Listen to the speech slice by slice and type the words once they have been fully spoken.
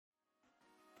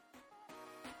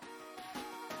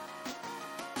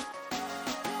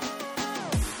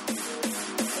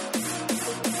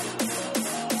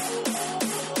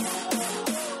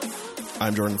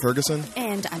I'm Jordan Ferguson.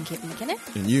 And I'm Caitlin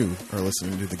McKinnon. And you are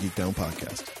listening to the Geek Down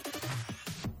Podcast.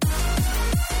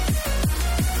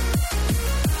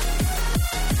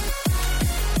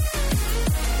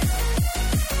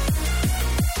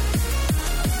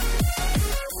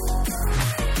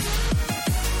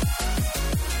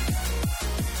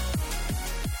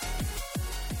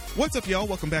 What's up, y'all?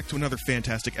 Welcome back to another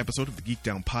fantastic episode of the Geek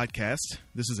Down Podcast.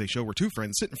 This is a show where two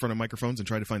friends sit in front of microphones and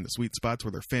try to find the sweet spots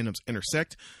where their fandoms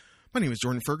intersect. My name is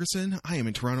Jordan Ferguson. I am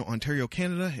in Toronto, Ontario,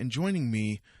 Canada, and joining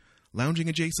me, lounging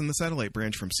adjacent the satellite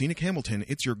branch from scenic Hamilton,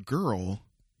 it's your girl,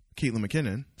 Caitlin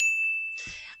McKinnon.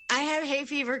 I have hay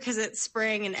fever because it's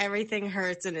spring and everything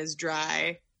hurts and is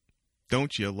dry.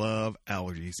 Don't you love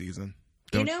allergy season?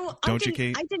 Don't you,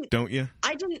 Kate? Don't you?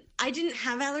 I didn't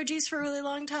have allergies for a really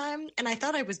long time, and I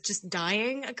thought I was just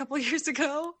dying a couple years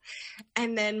ago.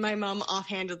 And then my mom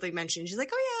offhandedly mentioned, she's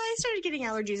like, "Oh yeah, I started getting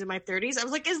allergies in my 30s." I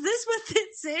was like, "Is this what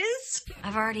this is?"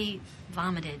 I've already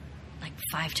vomited like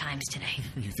 5 times today.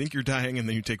 You think you're dying, and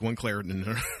then you take one Claritin,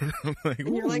 and I'm like,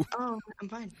 and you're like, "Oh, I'm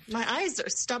fine. My eyes are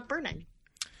stopped burning."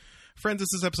 Friends,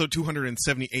 this is episode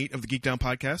 278 of the Geek Down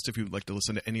Podcast. If you would like to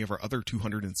listen to any of our other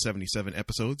 277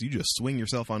 episodes, you just swing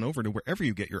yourself on over to wherever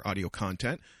you get your audio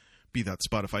content, be that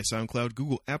Spotify, SoundCloud,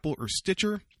 Google, Apple, or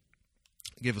Stitcher.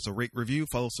 Give us a rate, review,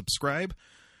 follow, subscribe.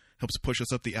 Helps push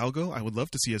us up the algo. I would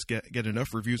love to see us get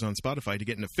enough reviews on Spotify to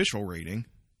get an official rating.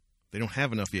 They don't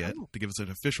have enough yet to give us an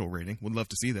official rating. Would love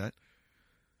to see that.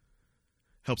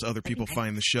 Helps other people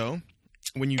find the show.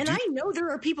 I know there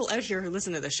are people out here who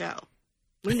listen to the show.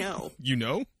 We know. You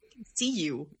know? We can see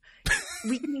you.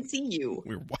 We can see you.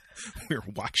 We're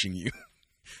watching you.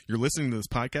 You're listening to this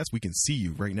podcast. We can see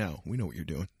you right now. We know what you're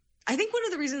doing. I think one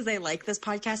of the reasons they like this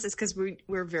podcast is because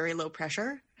we're very low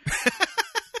pressure.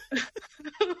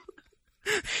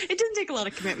 It doesn't take a lot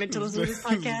of commitment to listen to this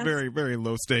podcast. Very, very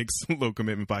low stakes, low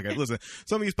commitment podcast. Listen,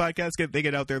 some of these podcasts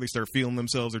get out there, they start feeling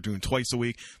themselves. They're doing twice a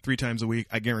week, 3 times a week.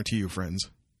 I guarantee you,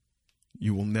 friends,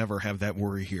 you will never have that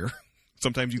worry here.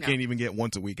 Sometimes you can't even get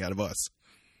once a week out of us.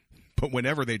 But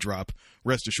whenever they drop,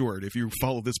 rest assured, if you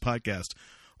follow this podcast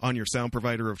on your sound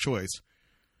provider of choice,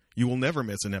 you will never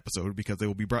miss an episode because they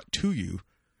will be brought to you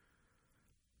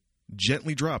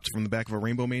gently dropped from the back of a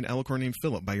rainbow mane alicorn named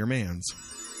Philip by your mans.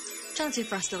 John C.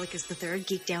 Frostilicus III,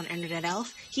 Geek Down Internet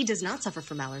Elf. He does not suffer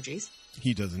from allergies.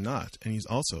 He does not. And he's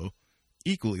also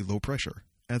equally low pressure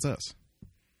as us.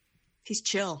 He's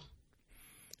chill.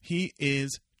 He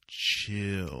is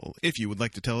chill. If you would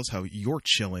like to tell us how you're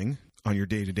chilling on your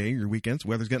day-to-day, your weekends,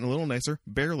 weather's getting a little nicer.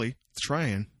 Barely. It's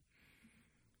trying.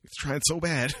 It's trying so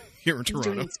bad here in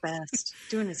Toronto. Doing its best.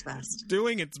 Doing its best.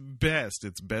 Doing its best.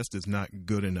 Its best is not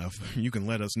good enough. You can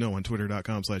let us know on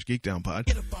twitter.com/geekdownpod.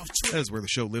 That is where the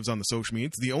show lives on the social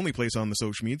medias. The only place on the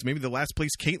social medias. Maybe the last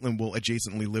place Caitlin will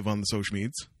adjacently live on the social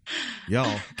medias.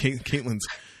 Y'all, Caitlin's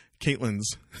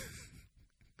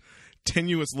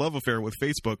tenuous love affair with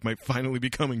Facebook might finally be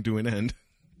coming to an end.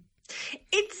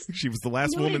 She was the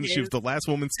last woman. She was the last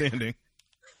woman standing.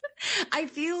 I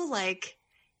feel like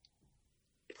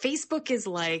Facebook is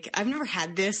like, I've never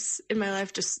had this in my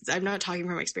life. I'm not talking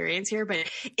from experience here, but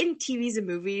in TVs and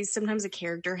movies, sometimes a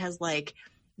character has like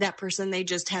that person they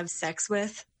just have sex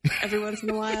with every once in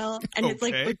a while, and it's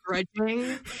like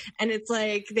begrudging, and it's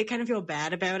like they kind of feel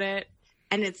bad about it,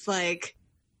 and it's like,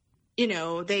 you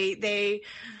know, they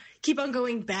keep on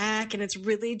going back, and it's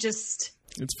really just...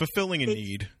 It's fulfilling a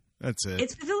need. That's it.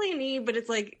 It's fulfilling a need, but it's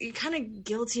like you're kind of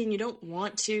guilty and you don't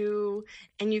want to,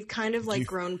 and you've kind of like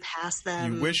grown past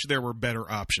them. You wish there were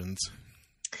better options.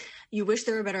 You wish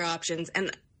there were better options.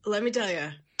 And let me tell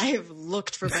you, I have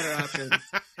looked for better options.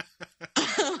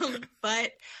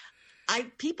 But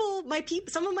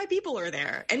some of my people are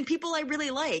there, and people I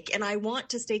really like and I want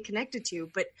to stay connected to,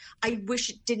 but I wish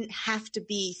it didn't have to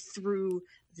be through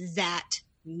that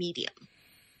medium.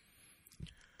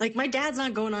 Like, my dad's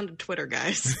not going on to Twitter,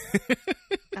 guys.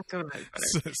 Not going on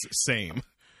Twitter. Same.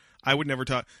 I would never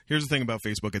talk. Here's the thing about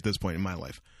Facebook at this point in my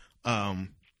life.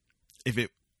 If it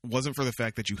wasn't for the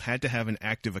fact that you had to have an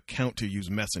active account to use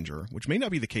Messenger, which may not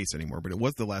be the case anymore, but it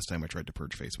was the last time I tried to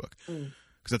purge Facebook.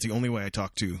 Because that's the only way I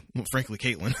talk to, well, frankly,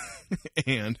 Caitlin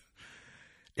and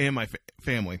my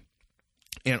family.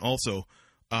 And also,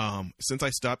 since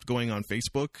I stopped going on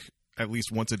Facebook at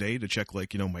least once a day to check,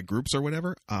 like, you know, my groups or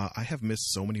whatever, I have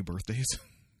missed so many birthdays.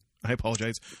 I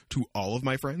apologize to all of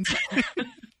my friends.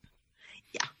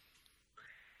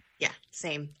 Yeah,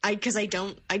 same. Because I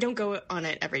don't go on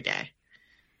it every day.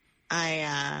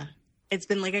 It's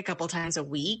been like a couple times a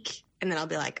week, and then I'll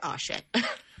be like, oh shit,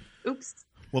 oops.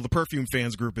 Well, the Perfume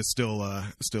Fans group is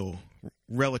still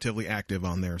relatively active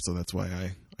on there, so that's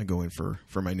why I go in for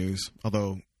my news.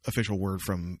 Although official word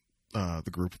from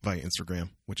the group via Instagram,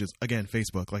 which is, again,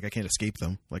 Facebook. Like, I can't escape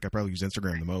them. Like, I probably use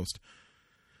Instagram the most.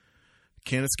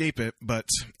 Can't escape it. But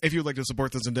if you'd like to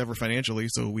support this endeavor financially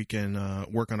so we can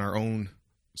work on our own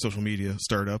social media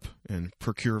startup and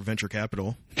procure venture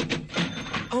capital.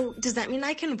 Oh, does that mean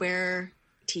I can wear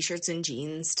T-shirts and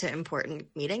jeans to important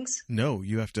meetings? No,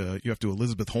 you have to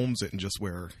Elizabeth Holmes it and just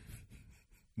wear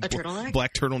a turtleneck,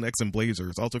 black turtlenecks and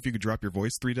blazers. Also, if you could drop your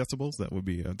voice 3 decibels, that would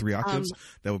be 3 octaves.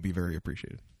 That would be very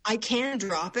appreciated. I can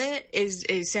drop it.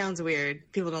 It sounds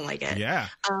weird. People don't like it. Yeah,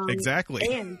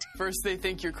 exactly. And first they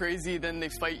think you're crazy, then they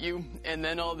fight you, and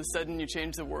then all of a sudden you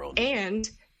change the world. And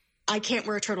I can't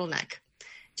wear a turtleneck.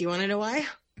 Do you want to know why?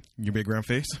 Your big round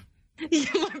face? Yeah,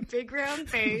 my big round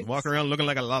face. Walk around looking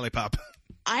like a lollipop.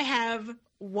 I have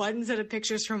one set of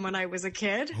pictures from when I was a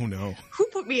kid. Oh, no. Who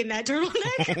put me in that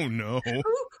turtleneck? Oh, no.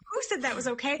 Who said that was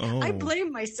okay? Oh. I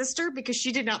blame my sister because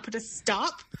she did not put a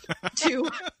stop to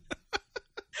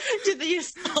to the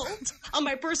assault on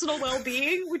my personal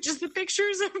well-being, which is the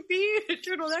pictures of me in a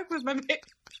turtleneck with my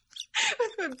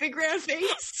big round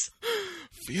face.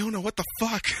 Fiona, what the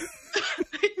fuck?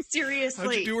 Seriously.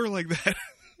 How'd you do her like that?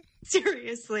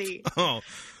 Seriously. Oh.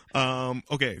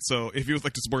 Okay, so if you would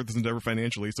like to support this endeavor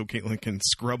financially so Caitlin can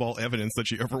scrub all evidence that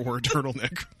she ever wore a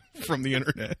turtleneck from the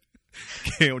internet,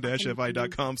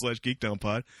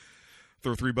 ko-fi.com/geekdownpod.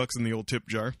 Throw $3 in the old tip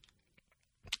jar.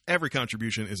 Every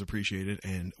contribution is appreciated,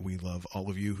 and we love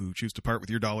all of you who choose to part with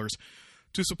your dollars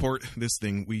to support this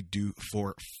thing we do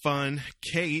for fun.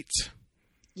 Kate.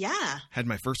 Yeah. Had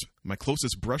my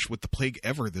closest brush with the plague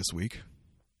ever this week.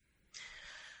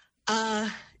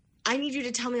 I need you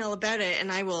to tell me all about it,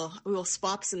 and we will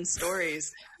swap some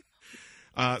stories.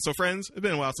 So, friends, it's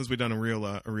been a while since we've done a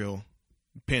real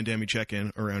pandemic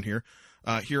check-in around here.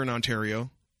 Here in Ontario,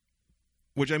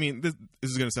 which, I mean, this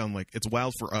is going to sound like it's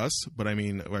wild for us, but I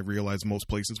mean, I realize most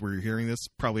places where you're hearing this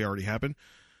probably already happened,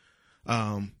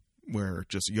 where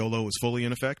just YOLO is fully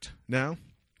in effect now.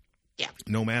 Yeah.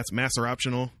 No masks. Masks are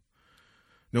optional.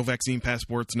 No vaccine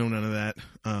passports. No none of that.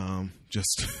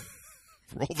 Just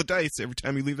roll the dice every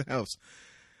time you leave the house.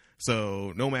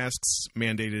 So no masks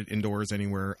mandated indoors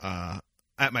anywhere.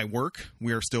 At my work,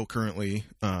 we are still currently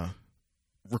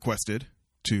requested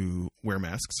to wear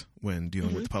masks when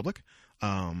dealing with the public.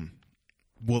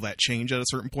 Will that change at a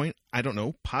certain point? I don't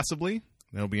know. Possibly.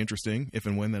 That'll be interesting if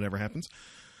and when that ever happens.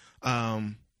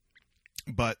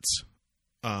 But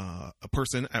a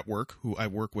person at work who I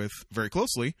work with very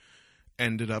closely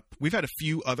ended up... We've had a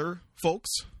few other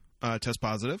folks test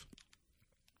positive.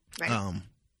 Right.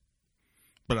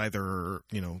 But either,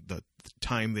 the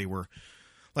time they were...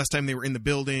 Last time they were in the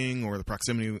building or the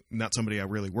proximity, not somebody I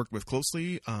really worked with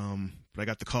closely. But I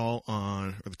got the call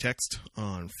or the text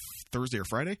on Thursday or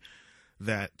Friday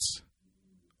that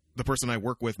the person I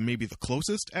work with, maybe the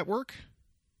closest at work,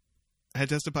 had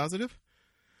tested positive.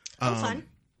 Fun.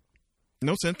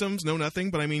 No symptoms, no nothing.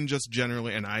 But I mean, just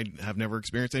generally, and I have never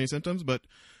experienced any symptoms, but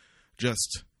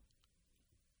just,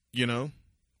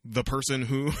 the person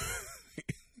who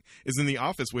is in the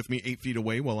office with me 8 feet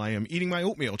away while I am eating my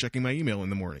oatmeal, checking my email in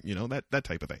the morning, that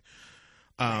type of thing.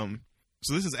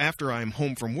 So this is after I'm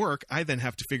home from work. I then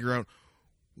have to figure out,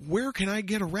 where can I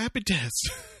get a rapid test?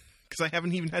 Because I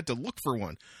haven't even had to look for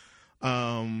one.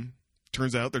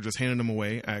 Turns out they're just handing them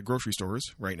away at grocery stores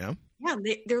right now. Yeah,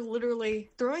 they're literally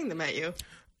throwing them at you.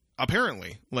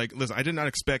 Apparently. Like, listen, I did not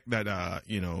expect that,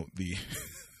 the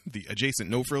adjacent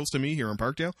No Frills to me here in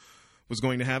Parkdale was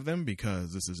going to have them,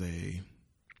 because this is a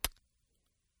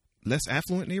less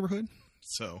affluent neighborhood.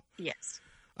 So, yes.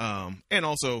 And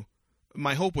also,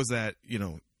 my hope was that,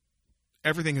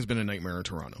 everything has been a nightmare in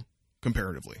Toronto,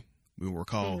 comparatively. We will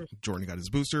recall Jordan got his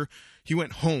booster. He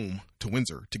went home to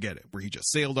Windsor to get it, where he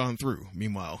just sailed on through.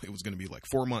 Meanwhile, it was going to be like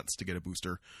 4 months to get a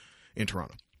booster in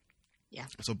Toronto. Yeah.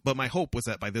 So, but my hope was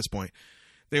that by this point,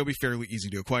 they would be fairly easy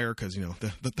to acquire, because,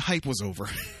 the hype was over.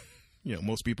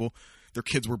 Most people, their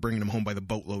kids were bringing them home by the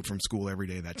boatload from school every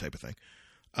day, that type of thing.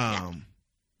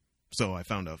 So I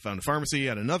found a pharmacy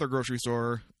at another grocery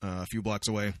store a few blocks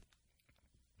away.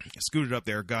 I scooted up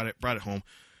there, got it, brought it home.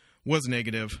 Was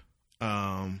negative. They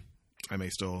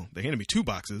handed me 2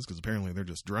 boxes, because apparently they're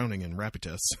just drowning in rapid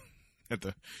tests. If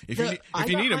you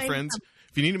need them, friends,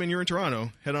 if you need them and you're in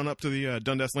Toronto, head on up to the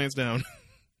Dundas Lansdowne.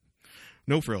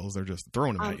 No Frills, they're just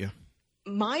throwing them at you.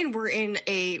 Mine were in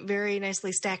a very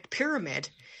nicely stacked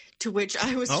pyramid, to which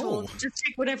I was told, just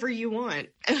take whatever you want.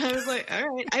 And I was like, all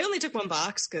right. I only took 1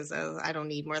 box because I don't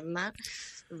need more than that.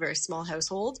 A very small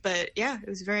household. But yeah, it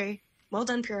was very well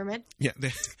done pyramid. Yeah,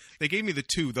 they gave me the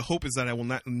 2. The hope is that I will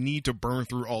not need to burn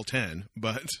through all 10,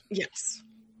 but yes,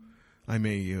 I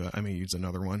may use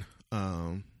another one.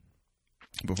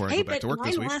 before I go back to work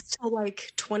this week. Mine lasts till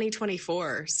like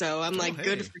 2024, so I'm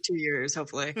good for 2 years,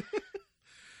 hopefully.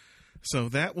 So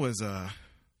that was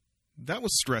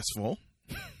stressful.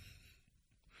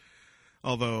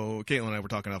 Although Caitlin and I were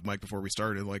talking off mic before we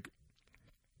started, like,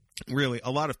 really, a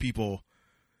lot of people,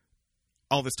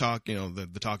 all this talk, you know,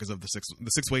 the talk is of the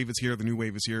sixth wave is here, the new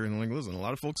wave is here, and like, listen, a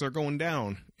lot of folks are going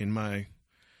down in my,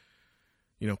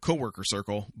 you know, coworker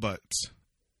circle, but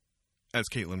as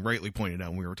Caitlin rightly pointed out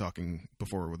when we were talking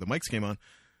before the mics came on,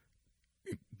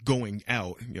 going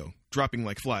out, you know, dropping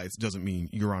like flies doesn't mean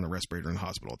you're on a respirator in the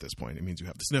hospital at this point. It means you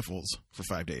have the sniffles for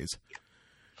 5 days.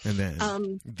 And then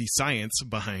the science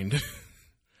behind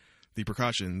the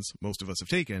precautions most of us have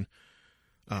taken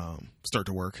start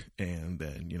to work, and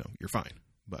then, you know, you're fine.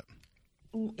 But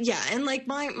yeah, and like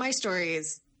my story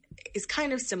is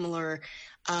kind of similar.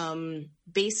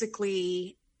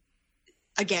 Basically,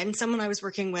 again, someone I was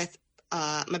working with,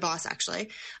 my boss actually,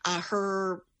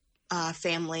 her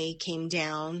family came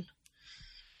down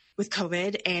with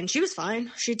COVID, and she was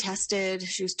fine. She tested,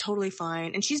 she was totally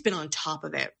fine, and she's been on top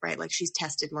of it, right? Like, she's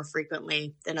tested more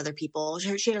frequently than other people.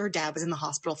 Her dad was in the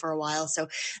hospital for a while, so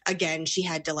again, she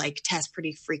had to like test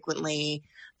pretty frequently,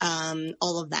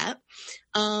 all of that.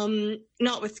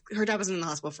 Not with her dad wasn't in the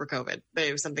hospital for COVID, but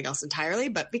it was something else entirely.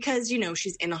 But because, you know,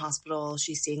 she's in a hospital,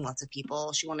 she's seeing lots of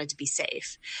people, she wanted to be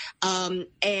safe.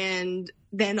 And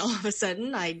then all of a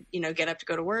sudden I, you know, get up to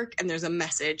go to work, and there's a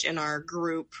message in our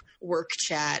group work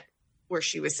chat where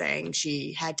she was saying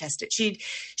she had tested. She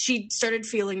started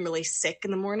feeling really sick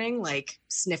in the morning, like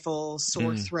sniffles,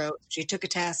 sore throat. She took a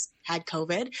test, had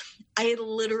COVID. I had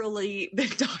literally been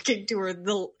talking to her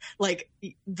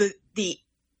the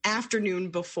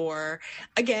afternoon before.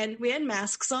 Again, we had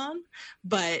masks on,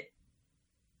 but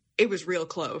it was real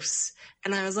close.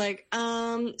 And I was like,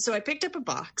 so I picked up a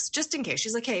box just in case.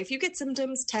 She's like, hey, if you get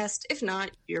symptoms, test. If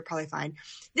not, you're probably fine.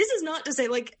 This is not to say,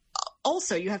 like,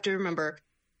 also you have to remember,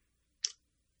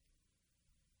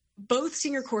 both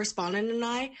senior correspondent and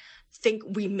I think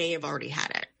we may have already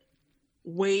had it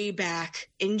way back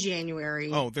in January.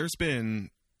 Oh, there's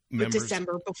been members.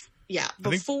 December.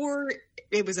 Before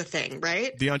it was a thing,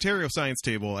 right? The Ontario Science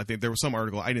Table, I think there was some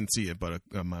article, I didn't see it, but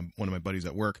one of my buddies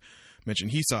at work mentioned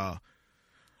he saw,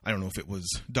 I don't know if it was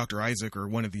Dr. Isaac or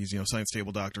one of these, you know, Science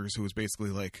Table doctors, who was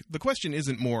basically like, the question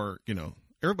isn't more, you know,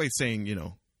 everybody's saying, you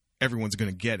know, everyone's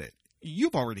going to get it.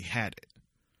 You've already had it.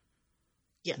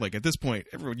 Yeah. Like, at this point,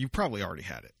 you probably already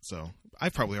had it. So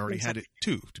I've probably already had it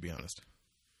too, to be honest.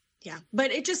 Yeah.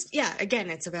 But it just, again,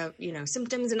 it's about, you know,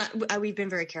 symptoms. And we've been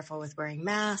very careful with wearing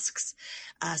masks,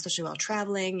 especially while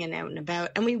traveling and out and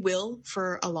about. And we will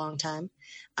for a long time.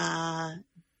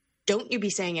 Don't you be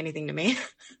saying anything to me.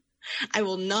 I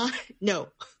will not. No.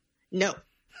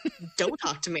 Don't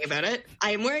talk to me about it.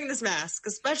 I am wearing this mask,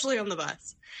 especially on the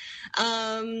bus.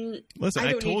 Listen,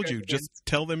 I told you, just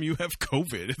tell them you have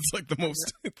COVID. It's like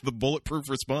the bulletproof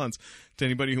response to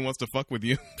anybody who wants to fuck with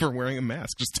you for wearing a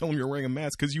mask. Just tell them you're wearing a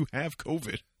mask because you have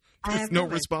COVID. There's no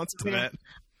response to that.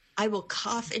 I will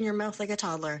cough in your mouth like a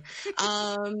toddler.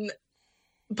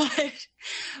 But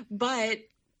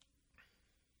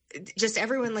just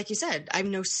everyone, like you said, I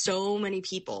know so many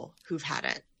people who've had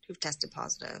it, who've tested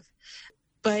positive.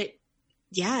 But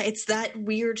yeah, it's that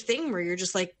weird thing where you're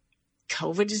just like,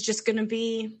 COVID is just going to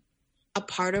be a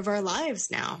part of our lives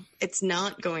now. It's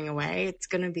not going away. It's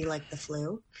going to be like the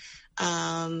flu.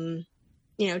 10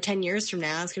 years from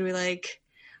now, it's going to be like,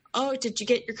 oh, did you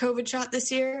get your COVID shot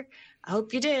this year? I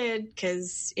hope you did.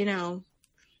 Because,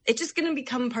 it's just going to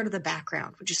become part of the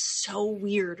background, which is so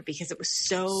weird because it was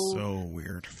so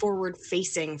weird forward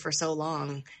facing for so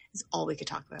long. Is all we could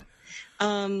talk about.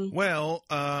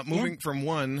 Moving from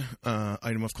one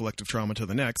item of collective trauma to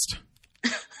the next.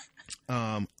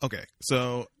 Okay,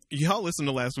 so y'all listened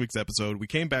to last week's episode. We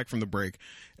came back from the break,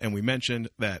 and we mentioned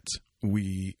that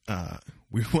we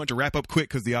want to wrap up quick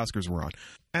because the Oscars were on.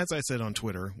 As I said on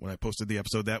Twitter when I posted the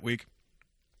episode that week,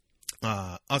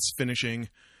 us finishing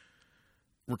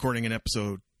recording an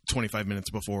episode 25 minutes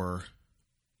before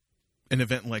an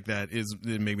event like that is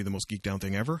maybe the most geeked down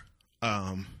thing ever.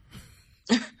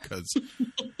 Because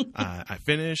I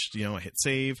finished, I hit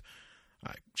save,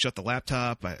 I shut the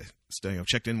laptop, I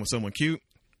checked in with someone cute,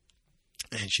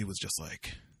 and she was just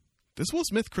like, this Will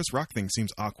Smith Chris Rock thing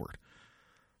seems awkward.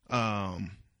 Now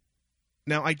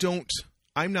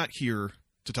I'm not here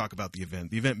to talk about the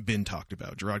event. The event been talked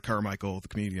about. Gerard Carmichael, the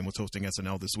comedian, was hosting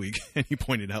SNL this week, and he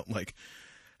pointed out like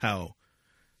how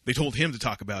they told him to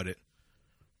talk about it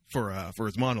for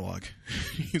his monologue.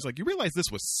 He's like, you realize this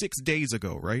was 6 days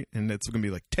ago, right? And it's going to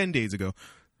be like 10 days ago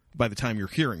by the time you're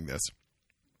hearing this.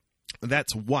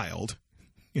 That's wild.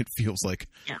 It feels like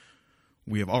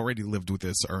We have already lived with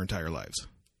this our entire lives,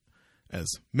 as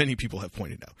many people have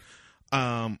pointed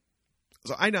out.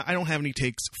 So I don't have any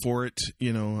takes for it.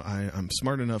 You know, I'm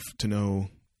smart enough to know,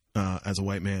 as a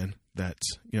white man, that,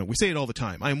 you know, we say it all the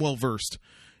time. I am well versed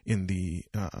in the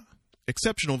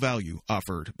exceptional value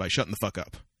offered by shutting the fuck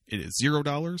up. It is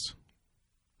 $0.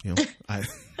 You know,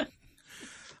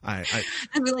 I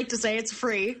would like to say it's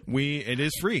free. It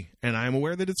is free, and I am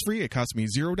aware that it's free. It cost me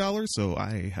 $0, so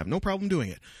I have no problem doing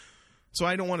it. So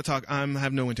I don't want to talk. I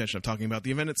have no intention of talking about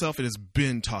the event itself. It has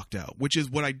been talked out, which is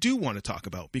what I do want to talk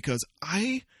about, because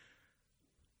I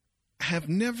have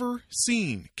never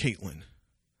seen, Caitlin,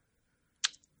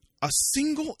 a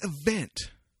single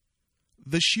event,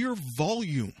 the sheer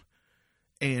volume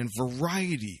and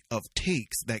variety of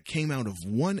takes that came out of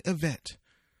one event.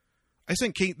 I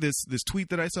sent Kate this tweet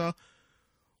that I saw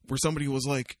where somebody was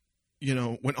like, you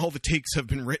know, when all the takes have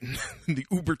been written, the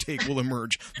Uber take will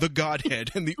emerge, the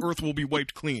Godhead, and the earth will be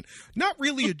wiped clean. Not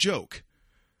really a joke.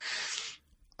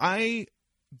 The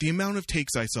amount of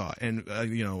takes I saw, and,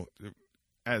 you know,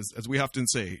 as we often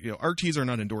say, you know, RTs are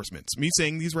not endorsements. Me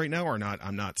saying these right now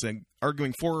I'm not saying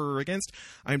arguing for or against.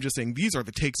 I'm just saying these are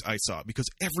the takes I saw, because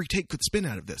every take could spin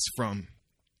out of this, from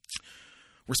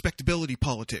respectability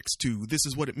politics to this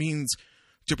is what it means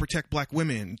to protect black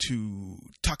women, to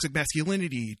toxic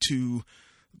masculinity, to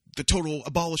the total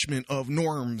abolishment of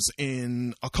norms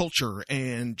in a culture,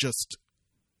 and just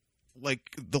like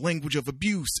the language of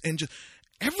abuse, and just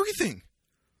everything,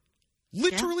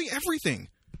 literally everything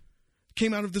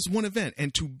came out of this one event.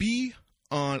 And to be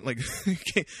on, like,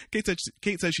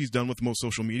 Kate said she's done with most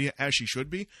social media, as she should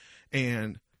be,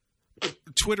 and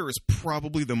Twitter is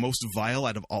probably the most vile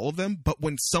out of all of them. But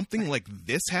when something like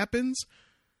this happens,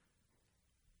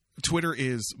 Twitter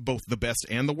is both the best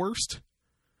and the worst,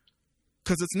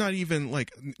 because it's not even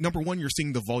like, number one, you're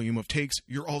seeing the volume of takes.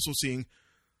 You're also seeing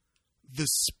the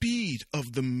speed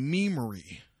of the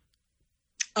memery.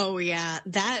 Oh, yeah.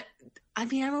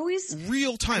 I'm always...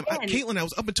 real time. Caitlin, I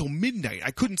was up until midnight.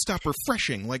 I couldn't stop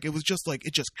refreshing. Like, it was just like,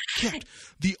 it just kept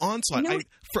the onslaught. You know,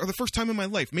 for the first time in my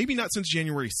life, maybe not since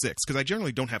January 6th, because I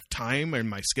generally don't have time and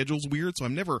my schedule's weird, so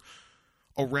I'm never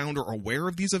around or aware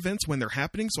of these events when they're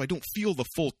happening, so I don't feel the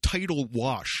full tidal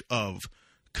wash of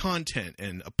content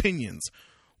and opinions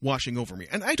washing over me.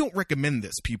 And I don't recommend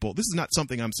this, people. This is not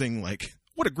something I'm saying like,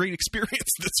 what a great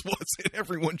experience this was and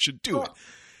everyone should do it.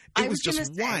 It was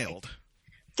just wild.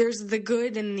 There's the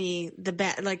good and the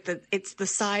bad, like it's the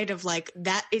side of like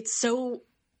that. It's so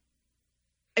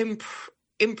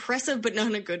impressive, but not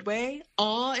in a good way.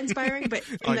 Awe-inspiring, but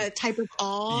in a type of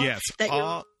awe. Yes,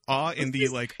 awe in the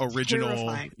like original.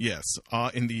 Terrifying. Yes,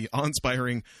 awe in the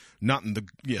awe-inspiring, not in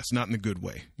the good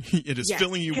way. It is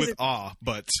filling you with awe,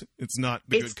 but it's not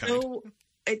the good kind.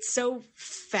 It's so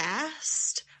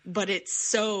fast. But it's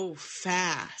so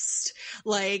fast.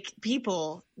 Like,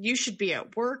 people, you should be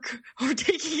at work or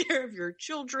taking care of your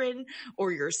children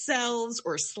or yourselves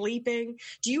or sleeping.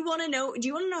 Do you want to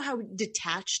know how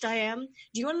detached I am?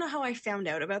 Do you want to know how I found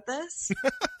out about this?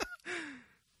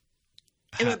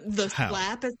 About the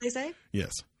slap, as they say?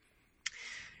 Yes.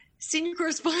 Senior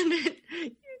correspondent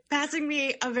passing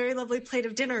me a very lovely plate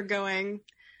of dinner going,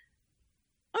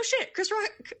 oh shit, Chris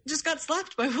Rock just got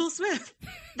slapped by Will Smith.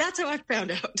 That's how I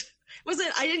found out.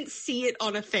 I didn't see it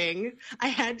on a thing. I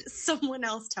had someone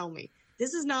else tell me.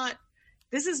 This is not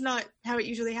how it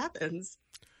usually happens.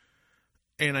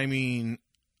 And I mean,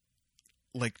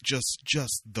 like, just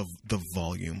the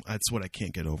volume. That's what I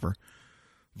can't get over.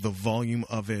 The volume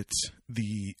of it,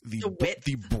 the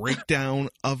breakdown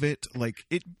of it. Like,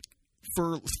 it,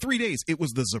 for 3 days, it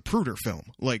was the Zapruder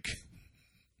film. Like,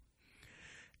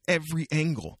 every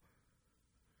angle.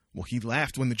 Well, he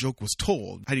laughed when the joke was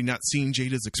told. Had he not seen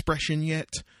Jada's expression yet?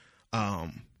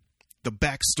 The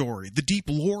backstory, the deep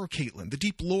lore, Caitlin, the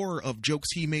deep lore of jokes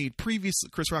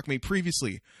Chris Rock made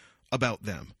previously about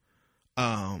them.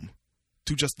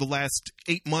 To just the last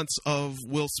 8 months of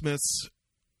Will Smith's,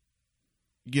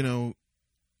 you know,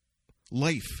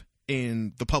 life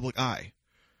in the public eye.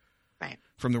 Right.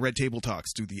 From the Red Table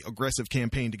Talks to the aggressive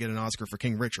campaign to get an Oscar for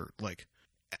King Richard. Like,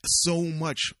 so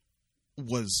much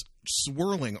was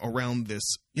swirling around this.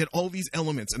 You had all these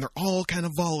elements, and they're all kind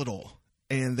of volatile.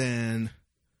 And then,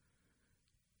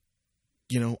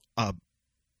 you know, a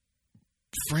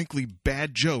frankly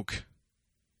bad joke,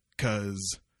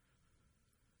 because,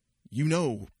 you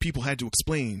know, people had to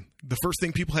explain. The first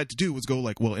thing people had to do was go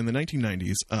like, well, in the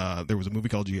 1990s, there was a movie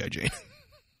called G.I. Jane.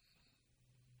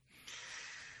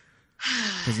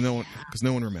 Because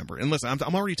no one remembered. And listen,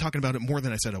 I'm already talking about it more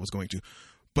than I said I was going to.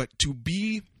 But to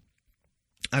be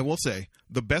I will say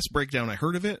the best breakdown I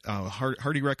heard of it,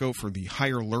 Hardy Recco for the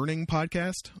Higher Learning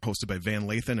podcast, hosted by Van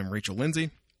Lathan and Rachel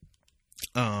Lindsay.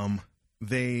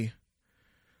 They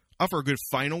offer a good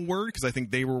final word because I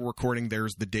think they were recording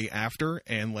theirs the day after,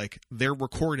 and like they're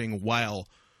recording while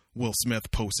Will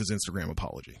Smith posts his Instagram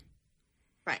apology.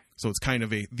 Right. So it's kind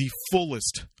of the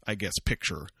fullest, I guess,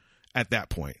 picture at that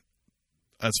point,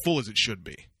 as full as it should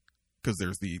be, because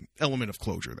there's the element of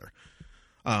closure there.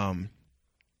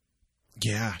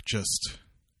 Yeah, just,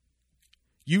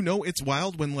 it's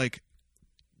wild when like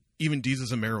even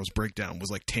Deezus and Mero's breakdown was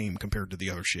like tame compared to the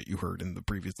other shit you heard in the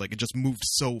previous. Like it just moved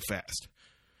so fast.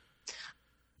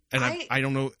 And I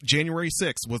don't know. January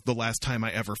 6th was the last time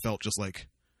I ever felt just like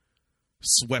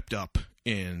swept up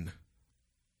in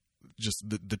just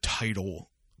the title,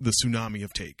 the tsunami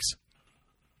of takes.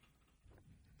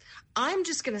 I'm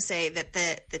just going to say that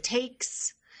the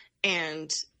takes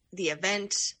and the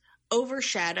event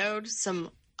overshadowed some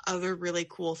other really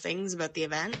cool things about the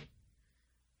event.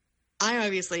 I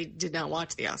obviously did not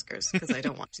watch the Oscars because I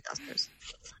don't watch the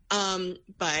Oscars.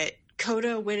 But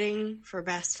Coda winning for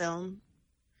Best Film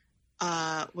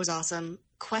was awesome.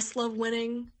 Questlove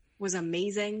winning was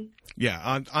amazing.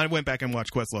 Yeah, I went back and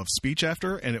watched Questlove's speech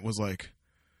after, and it was like,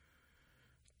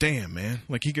 damn, man.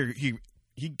 Like, he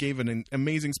gave an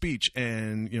amazing speech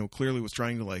and, clearly was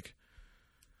trying to, like,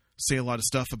 say a lot of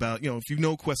stuff about, if you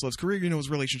know Questlove's career, his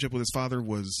relationship with his father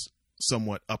was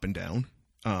somewhat up and down,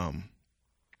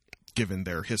 given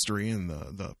their history and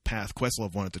the path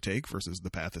Questlove wanted to take versus the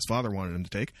path his father wanted him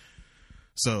to take.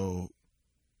 So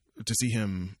to see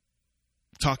him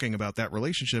talking about that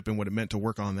relationship and what it meant to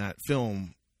work on that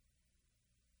film,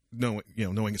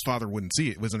 knowing his father wouldn't see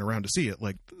it, wasn't around to see it,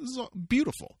 like, this is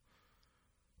beautiful.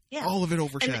 Yeah. All of it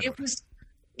overshadowed. And it was,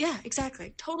 yeah,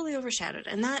 exactly. Totally overshadowed.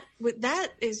 And that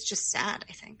is just sad,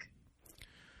 I think.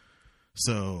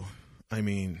 So, I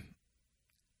mean,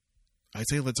 I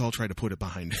say let's all try to put it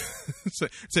behind us.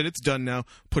 Said it's done now.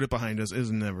 Put it behind us.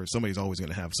 Somebody's always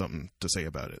going to have something to say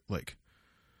about it. Like,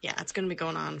 yeah, it's going to be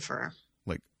going on for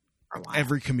a while.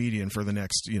 Every comedian for the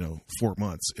next 4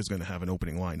 months is going to have an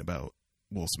opening line about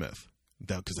Will Smith,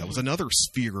 because that was another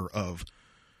sphere of,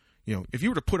 if you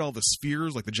were to put all the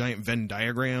spheres, like the giant Venn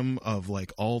diagram of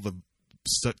like all the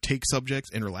take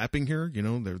subjects interlapping here,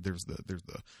 there's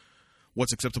the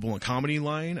what's acceptable in comedy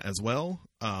line as well,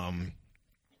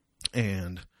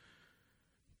 and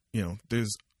you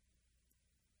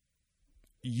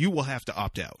will have to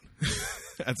opt out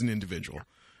as an individual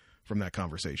from that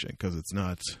conversation, because it's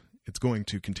going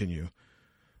to continue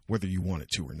whether you want it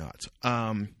to or not.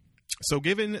 So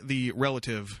given the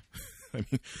relative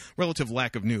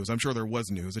lack of news, I'm sure there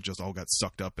was news. It just all got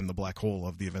sucked up in the black hole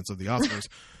of the events of the Oscars.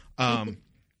 I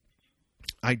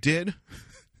did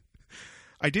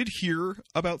hear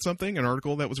about an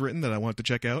article that was written that I wanted to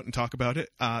check out and talk about it.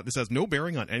 This has no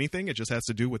bearing on anything. It just has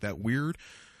to do with that weird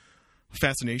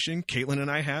fascination Caitlin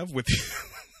and I have with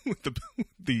with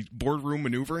the boardroom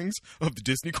maneuverings of the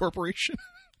Disney Corporation.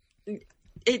 We're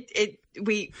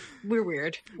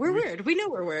weird. We're weird. We know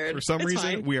we're weird. For some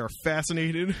reason, we are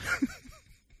fascinated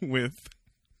with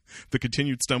the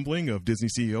continued stumbling of Disney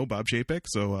CEO Bob Chapek.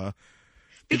 So,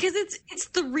 because it's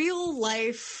the real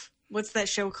life. What's that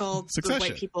show called? Succession. The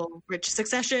White People Rich.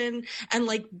 Succession, and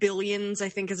like Billions, I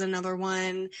think, is another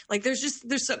one. Like there's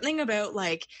something about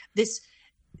like these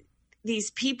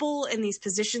people in these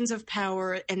positions of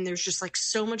power, and there's just like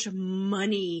so much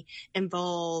money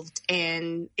involved,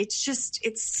 and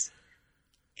it's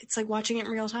like watching it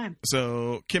in real time.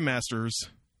 So Kim Masters,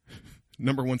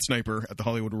 #1 sniper at The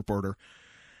Hollywood Reporter,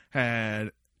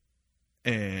 had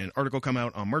an article come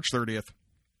out on March 30th,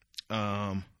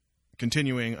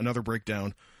 continuing another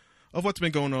breakdown of what's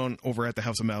been going on over at the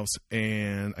House of Mouse,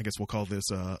 and I guess we'll call this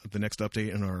the next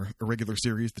update in our irregular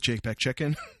series, the Chapek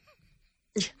Check-In.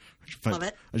 Love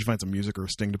it. I should find some music or a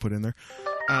sting to put in there.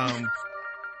 I'm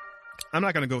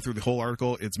not going to go through the whole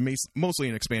article. It's mostly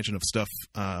an expansion of stuff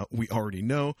we already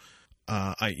know,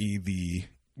 i.e. the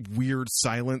weird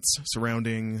silence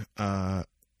surrounding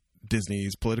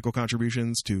Disney's political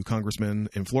contributions to congressmen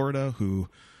in Florida who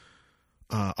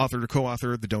authored or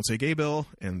co-authored the Don't Say Gay bill,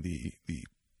 and the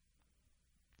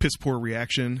piss-poor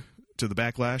reaction to the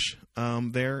backlash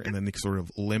there, and then the sort of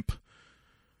limp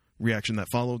reaction that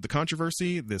followed the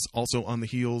controversy. This also on the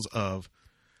heels of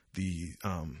the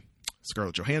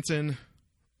Scarlett Johansson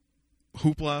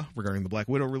hoopla regarding the Black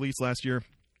Widow release last year.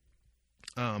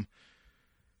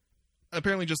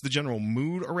 Apparently just the general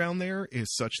mood around there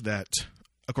is such that,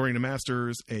 according to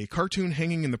Masters, a cartoon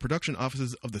hanging in the production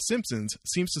offices of The Simpsons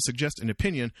seems to suggest an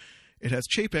opinion. It has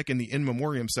Chapek in the in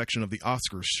memoriam section of the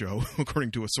Oscars show, according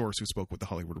to a source who spoke with The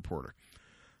Hollywood Reporter.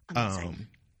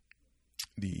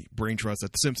 The brain trust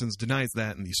at The Simpsons denies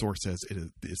that, and the source says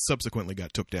it subsequently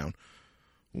got took down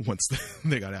once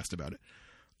they got asked about it.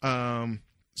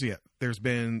 So yeah, there's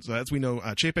been, so as we know,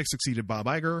 Chapek succeeded Bob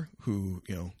Iger, who,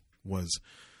 was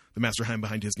the mastermind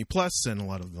behind Disney Plus and a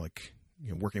lot of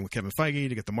working with Kevin Feige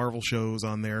to get the Marvel shows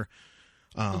on there,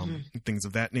 things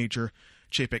of that nature.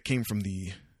 Chapek came from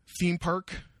the theme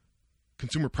park,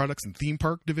 consumer products and theme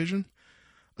park division.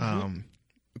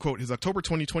 Quote, his October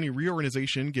 2020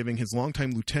 reorganization, giving his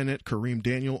longtime lieutenant Kareem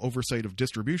Daniel oversight of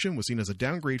distribution, was seen as a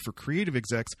downgrade for creative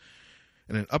execs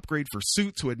and an upgrade for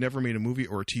suits who had never made a movie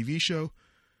or a TV show.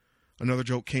 Another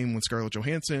joke came when Scarlett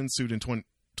Johansson sued in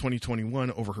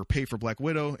 2021 over her pay for Black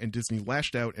Widow, and Disney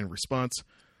lashed out in response.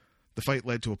 The fight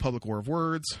led to a public war of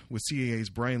words, with CAA's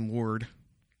Brian Lord,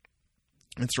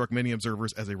 and struck many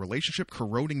observers as a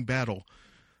relationship-corroding battle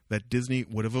that Disney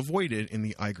would have avoided in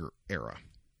the Iger era.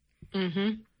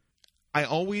 I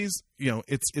always, we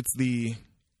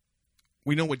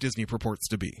know what Disney purports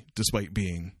to be, despite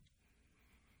being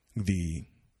the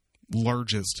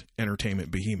largest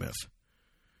entertainment behemoth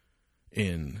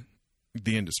in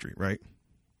the industry, right?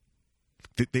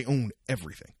 They own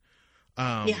everything.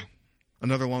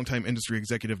 Another longtime industry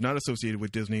executive not associated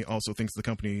with Disney also thinks the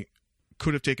company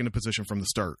could have taken a position from the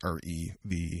start, re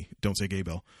the Don't Say Gay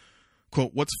bill.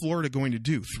 Quote, what's Florida going to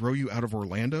do? Throw you out of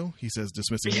Orlando? He says,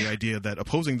 dismissing the idea that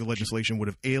opposing the legislation would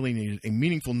have alienated a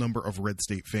meaningful number of red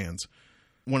state fans.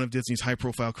 One of Disney's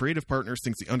high-profile creative partners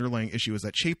thinks the underlying issue is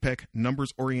that Chapek,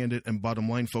 numbers-oriented and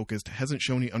bottom-line focused, hasn't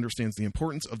shown he understands the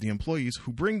importance of the employees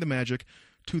who bring the magic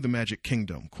to the Magic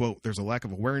Kingdom. Quote, there's a lack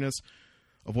of awareness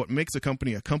of what makes a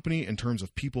company in terms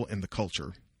of people and the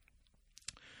culture.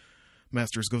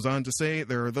 Masters goes on to say,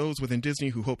 there are those within Disney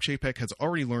who hope Chapek has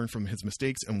already learned from his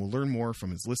mistakes and will learn more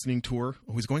from his listening tour.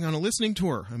 Oh, he's going on a listening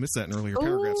tour. I missed that in earlier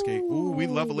paragraphs, Kate. Ooh, we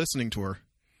love a listening tour.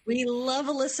 We love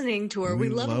a listening tour. We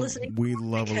love a listening tour. We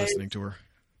love a listening tour.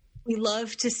 We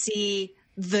love to see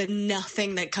the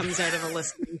nothing that comes out of a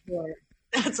listening tour.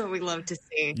 That's what we love to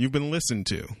see. You've been listened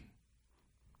to.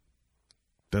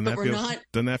 Doesn't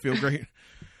that feel great?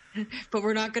 But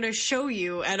we're not going to show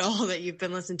you at all that you've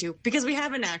been listened to, because we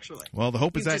haven't actually. Well, the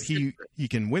hope is that he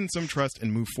can win some trust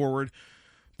and move forward.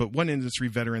 But one industry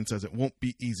veteran says it won't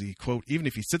be easy. Quote, even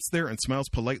if he sits there and smiles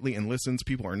politely and listens,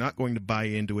 people are not going to buy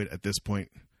into it at this point.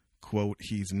 Quote,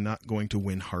 he's not going to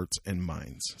win hearts and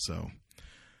minds. So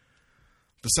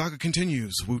the saga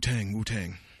continues. Wu-Tang,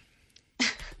 Wu-Tang.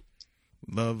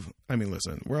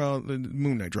 Listen, the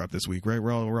Moon Knight dropped this week, right?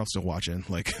 We're all still watching.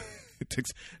 Like, it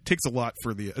takes a lot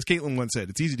for as Caitlin once said,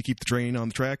 it's easy to keep the train on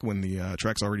the track when the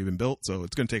track's already been built. So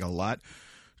it's going to take a lot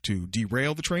to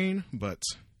derail the train, but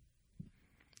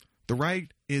the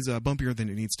ride is bumpier than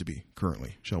it needs to be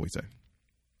currently, shall we say.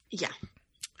 Yeah.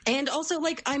 And also,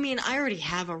 I already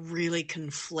have a really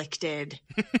conflicted,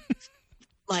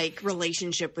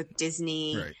 relationship with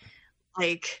Disney.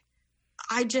 Right.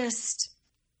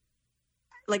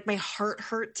 My heart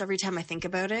hurts every time I think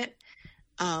about it.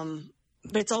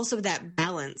 But it's also that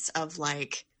balance of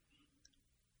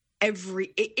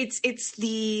it's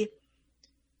the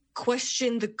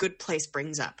question The Good Place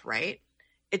brings up, right?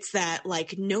 It's that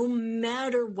no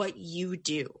matter what you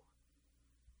do,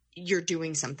 you're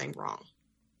doing something wrong.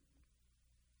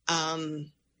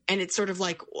 And it's sort of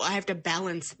I have to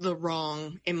balance the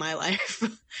wrong in my life.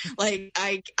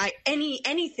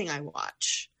 Anything I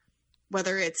watch,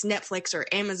 whether it's Netflix or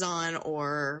Amazon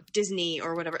or Disney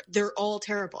or whatever, they're all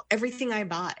terrible. Everything I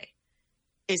buy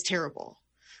is terrible.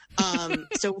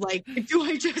 So do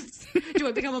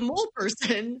I become a mole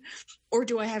person, or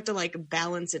do I have to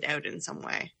balance it out in some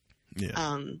way?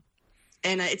 Yeah.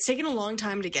 And it's taken a long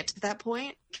time to get to that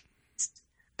point.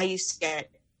 I used to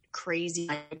get crazy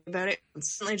about it,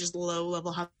 constantly just low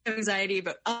level anxiety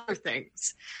about other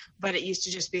things, but it used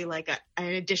to just be an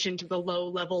addition to the low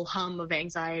level hum of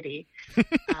anxiety.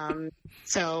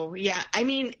 So yeah,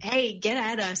 hey, get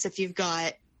at us if you've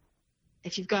got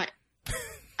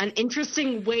an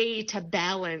interesting way to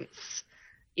balance,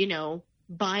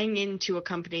 buying into a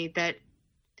company that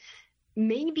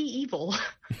may be evil.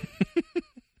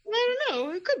 I don't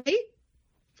know, it could be.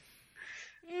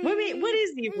 What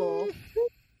is evil?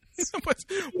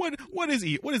 What is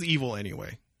evil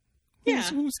anyway? Yeah.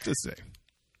 Who's to say?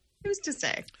 Who's to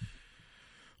say?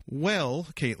 Well,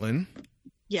 Caitlin.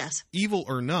 Yes. Evil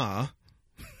or nah?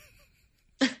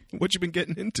 What you been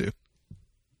getting into?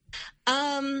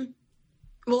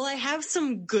 Well, I have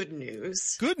some good news.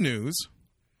 Good news?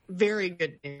 Very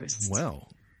good news. Well.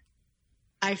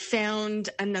 I found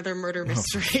another murder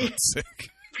mystery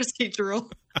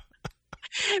procedural.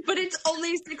 But it's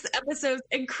only 6 episodes,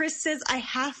 and Chris says I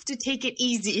have to take it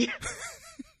easy.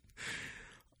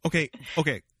 Okay.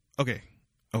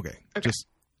 Just,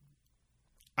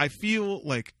 I feel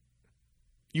like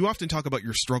you often talk about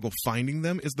your struggle finding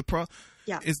them. Is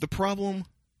the problem,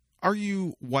 are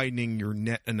you widening your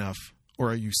net enough,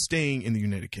 or are you staying in the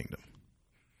United Kingdom?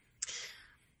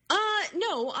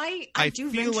 No, I do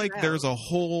feel like out. There's a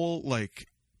whole, like,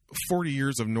 40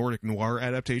 years of Nordic noir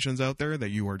adaptations out there that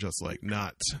you are just, like,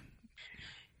 not.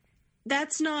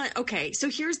 That's not okay. So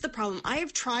here's the problem. I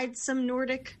have tried some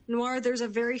Nordic noir. There's a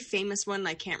very famous one.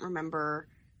 I can't remember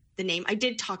the name. I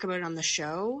did talk about it on the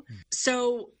show.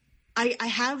 So I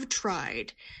have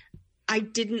tried. I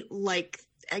didn't like,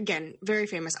 again, very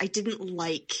famous. I didn't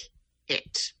like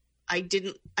it. I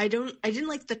didn't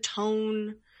like the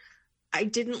tone. I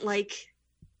didn't like,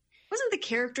 it wasn't the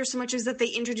character so much as that they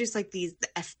introduced like the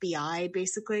FBI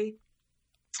basically.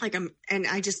 Like, and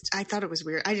I thought it was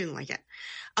weird. I didn't like it.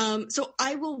 So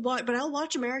I will watch, but I'll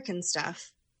watch American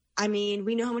stuff. I mean,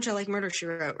 we know how much I like Murder, She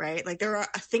Wrote, right? Like, there are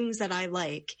things that I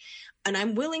like, and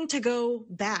I'm willing to go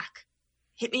back.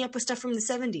 Hit me up with stuff from the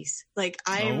 70s. Like,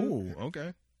 Oh,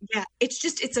 okay. Yeah,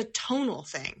 it's a tonal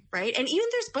thing, right? And even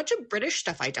there's a bunch of British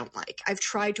stuff I don't like. I've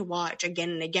tried to watch again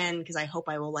and again because I hope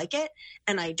I will like it,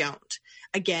 and I don't.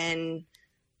 Again,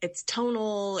 it's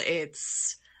tonal.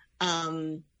 It's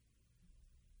the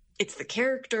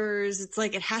characters. It's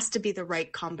like it has to be the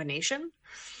right combination.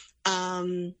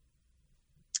 And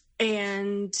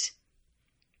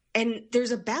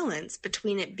there's a balance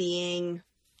between it being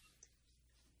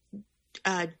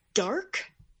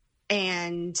dark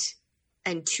and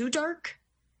too dark.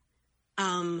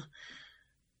 I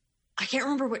can't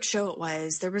remember what show it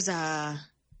was. There was a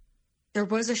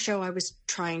show I was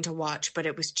trying to watch, but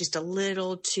it was just a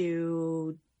little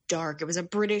too dark. It was a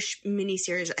British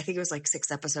miniseries. I think it was like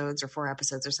 6 episodes or 4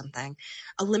 episodes or something.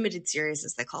 A limited series,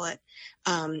 as they call it.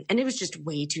 And it was just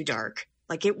way too dark.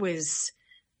 Like, it was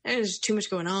too much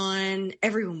going on.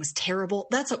 Everyone was terrible.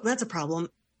 That's a problem.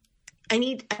 I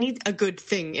need a good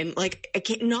thing. And like,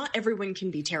 not everyone can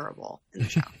be terrible in the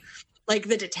show. Like,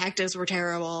 the detectives were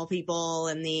terrible people.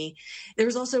 And there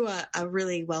was also a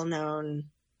really well-known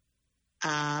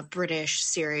British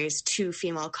series, 2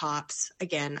 female cops.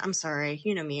 Again, I'm sorry,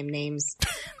 you know me and names.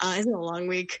 It's been a long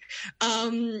week.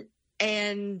 And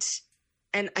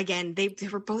again, they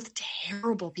were both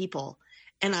terrible people.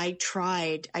 And I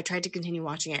tried to continue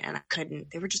watching it, and I couldn't.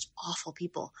 They were just awful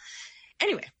people.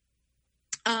 Anyway,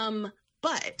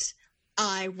 but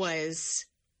I was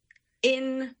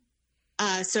in.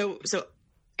 So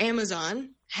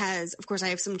Amazon has, of course, I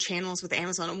have some channels with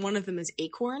Amazon, and one of them is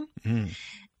Acorn. Mm.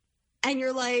 And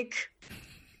you're like,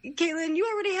 Caitlin, you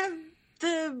already have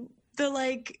the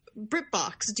like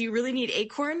BritBox. Do you really need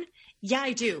Acorn? Yeah,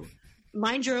 I do.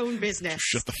 Mind your own business.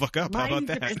 Shut the fuck up. How about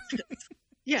that?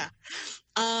 Yeah.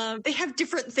 They have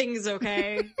different things,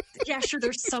 okay? Yeah, sure,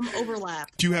 there's some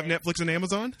overlap. Do you have Netflix and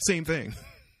Amazon? Same thing.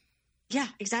 Yeah,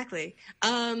 exactly.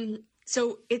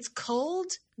 So it's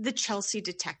called The Chelsea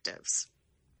Detectives.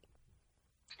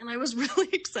 And I was really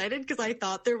excited because I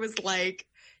thought there was like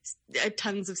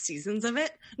tons of seasons of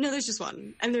it. No, there's just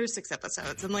one. And there's 6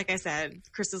 episodes. And like I said,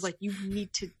 Chris is like, you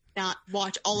need to not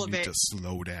watch all of it. To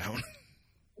slow down.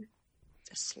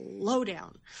 Just slow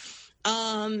down.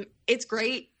 It's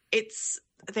great.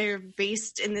 They're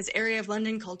based in this area of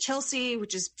London called Chelsea,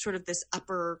 which is sort of this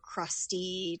upper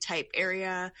crusty type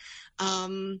area.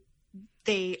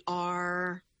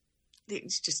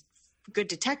 It's just good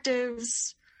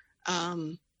detectives.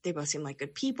 They both seem like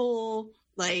good people.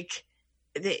 Like,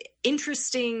 the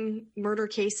interesting murder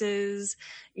cases.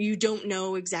 You don't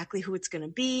know exactly who it's going to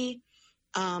be.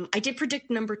 I did predict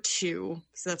number 2,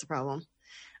 so that's a problem.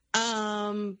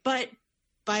 But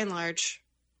by and large,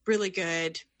 really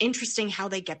good. Interesting how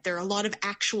they get there. A lot of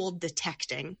actual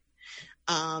detecting,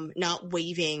 not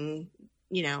waving,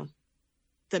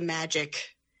 the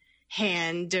magic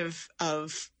hand of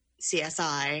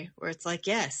CSI, where it's like,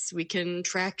 yes, we can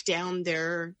track down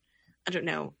their, I don't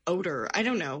know, odor. I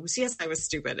don't know. CSI was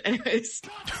stupid. Anyways,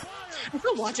 I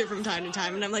still watch it from time to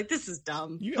time, and I'm like, this is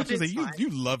dumb. You love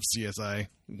CSI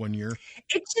 1 year.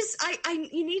 It's just,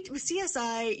 with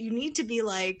CSI, you need to be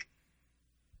like,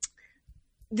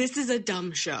 this is a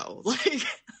dumb show.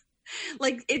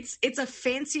 Like it's a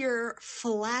fancier,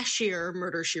 flashier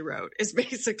Murder, She Wrote is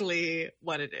basically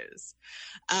what it is.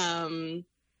 So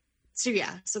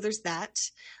there's that.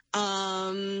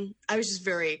 I was just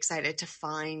very excited to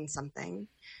find something.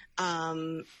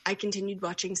 I continued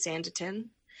watching Sanditon,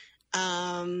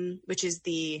 which is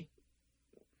the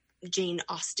Jane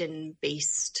Austen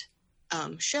based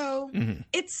show. Mm-hmm.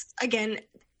 It's, again,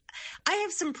 I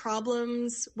have some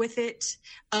problems with it.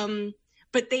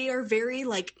 but they are very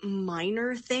like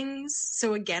minor things.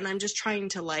 So again, I'm just trying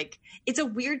to like, it's a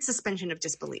weird suspension of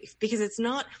disbelief because it's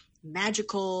not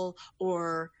magical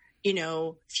or, you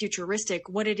know, futuristic.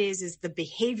 What it is the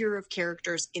behavior of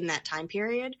characters in that time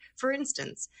period. For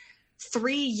instance,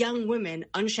 3 young women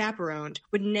unchaperoned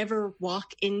would never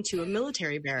walk into a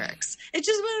military barracks. It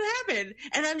just wouldn't happen.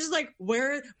 And I'm just like,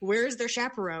 where's their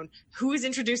chaperone? Who is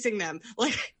introducing them?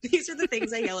 Like, these are the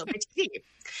things I yell at my TV.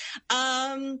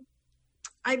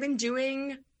 I've been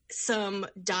doing some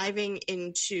diving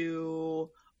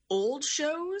into old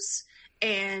shows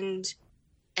and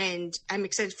I'm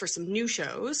excited for some new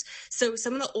shows. So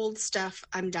some of the old stuff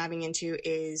I'm diving into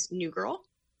is New Girl.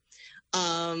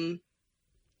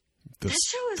 That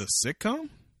show is the sitcom?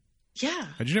 Yeah.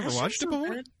 Had you never watched it before?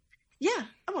 Good. Yeah,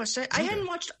 I watched it. I hadn't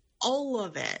watched all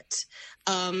of it.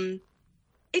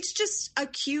 It's just a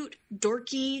cute,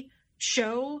 dorky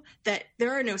show that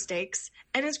there are no stakes,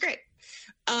 and it's great.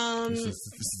 This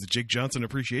is a Jake Johnson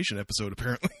appreciation episode,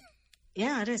 apparently.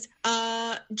 Yeah, it is.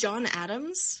 John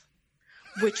Adams,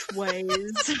 which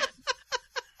was...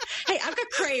 Hey, I've got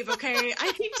Crave, okay?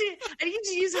 I need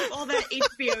to use up all that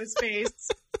HBO space.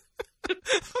 I'm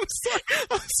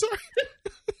sorry.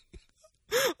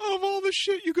 Of all the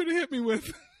shit you could have hit me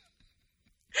with,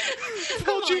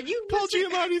 Paul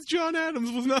Giamatti's John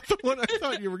Adams was not the one I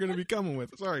thought you were going to be coming with.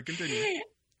 Sorry, continue.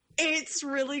 It's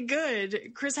really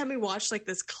good. Chris had me watch like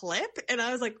this clip, and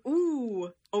I was like,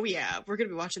 "Ooh, oh yeah, we're going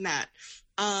to be watching that."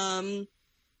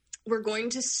 We're going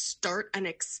to start an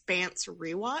Expanse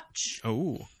rewatch.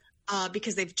 Oh,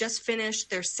 because they've just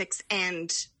finished their 6th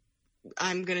and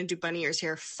I'm going to do bunny ears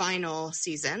here, final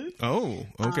season. Oh,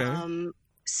 okay.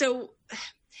 So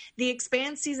the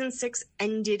Expanse season 6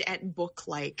 ended at book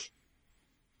like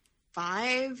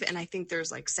 5, and I think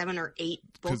there's like 7 or 8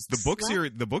 books.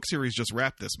 Because the book series just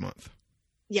wrapped this month.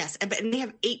 Yes, and they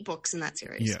have 8 books in that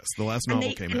series. Yes, the last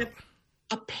novel came out.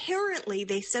 Apparently,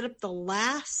 they set up the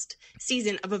last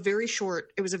season of a very short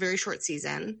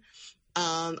season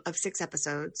of 6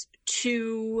 episodes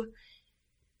to...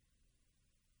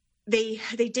 They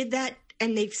did that,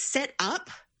 and they've set up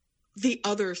the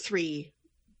other 3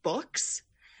 books.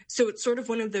 So it's sort of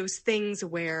one of those things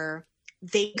where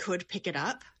they could pick it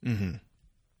up. Mm-hmm.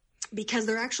 Because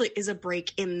there actually is a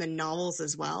break in the novels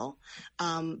as well.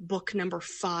 Book number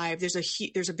 5,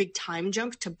 there's a big time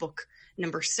jump to book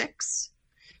number 6,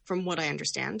 from what I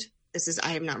understand.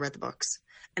 I have not read the books,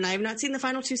 and I have not seen the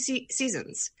final 2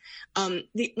 seasons.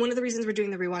 One of the reasons we're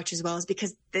doing the rewatch as well is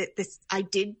because I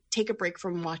did take a break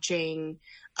from watching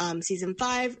season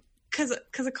 5 because of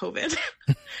COVID.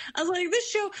 I was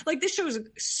like, this show is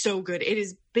so good. It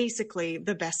is basically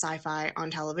the best sci-fi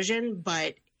on television,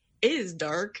 but it is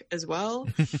dark as well.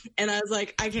 And I was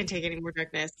like, I can't take any more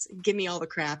darkness. Give me all the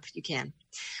crap you can.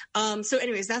 So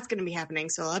anyways, that's going to be happening.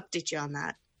 So I'll update you on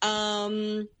that.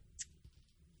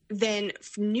 Then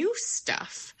new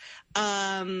stuff.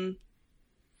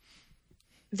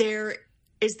 There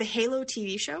is the Halo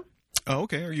TV show. Oh,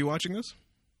 okay. Are you watching this?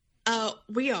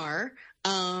 We are.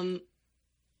 And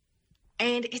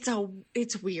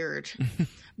it's weird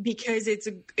because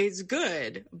it's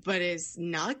good, but it's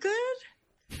not good.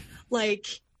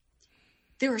 Like,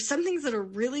 there are some things that are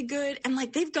really good, and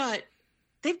like they've got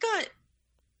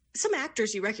some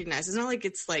actors you recognize. It's not like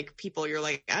it's like people you're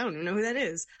like, I don't even know who that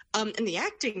is. And the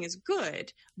acting is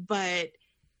good, but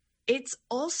it's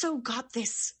also got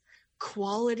this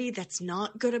quality that's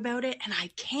not good about it, and I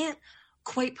can't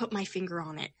quite put my finger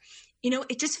on it. You know,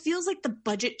 it just feels like the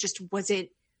budget just wasn't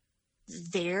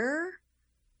there,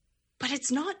 but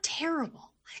it's not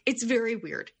terrible. It's very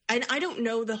weird. And I don't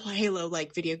know the Halo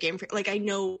like video game. Like, I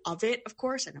know of it, of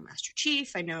course. I know Master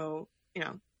Chief. I know,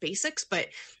 basics, but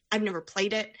I've never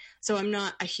played it. So I'm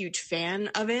not a huge fan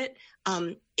of it.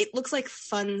 It looks like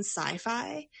fun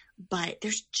sci-fi, but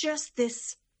there's just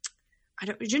this,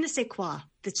 je ne sais quoi,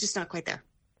 that's just not quite there.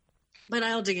 But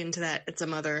I'll dig into that at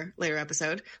some other later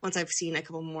episode once I've seen a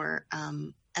couple more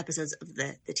episodes of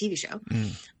the TV show.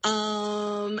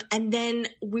 And then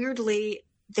weirdly,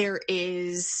 there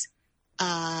is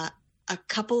a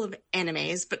couple of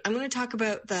animes, but I'm going to talk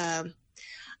about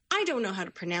I don't know how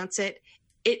to pronounce it.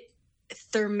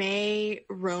 Thermae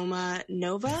Roma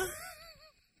Nova.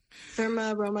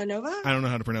 Therma Roma Nova? I don't know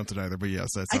how to pronounce it either, but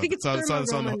yes. I think it's Therma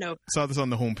Roma Nova. Saw this on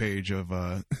the homepage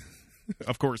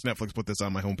of course, Netflix put this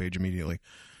on my homepage immediately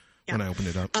when I opened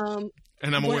it up.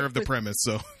 And I'm aware of the premise,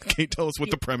 so can you tell us what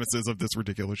the premise is of this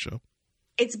ridiculous show?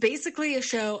 It's basically a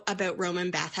show about Roman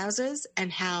bathhouses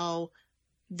and how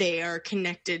they are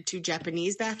connected to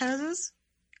Japanese bathhouses,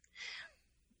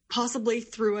 possibly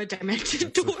through a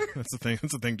dimension door. That's the thing.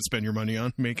 That's the thing to spend your money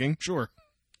on making. Sure.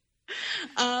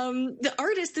 The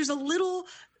artist, there's a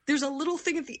little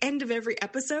thing at the end of every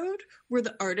episode where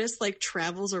the artist like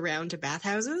travels around to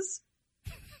bathhouses.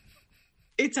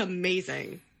 It's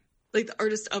amazing. Like the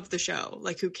artist of the show,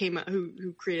 like who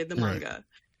created the manga. Right.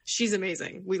 She's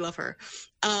amazing. We love her.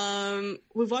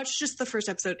 We've watched just the first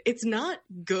episode. It's not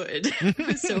good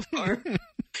so far.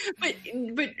 But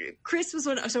Chris was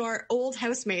so our old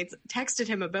housemates texted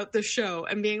him about the show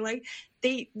and being like,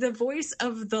 the voice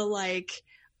of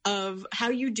of how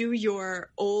you do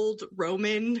your old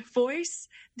Roman voice,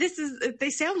 they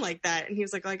sound like that. And he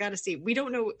was like, I gotta see. We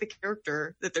don't know the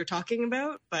character that they're talking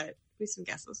about, but we have some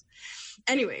guesses.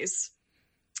 Anyways.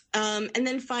 And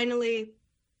then finally,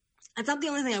 that's not the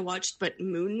only thing I watched, but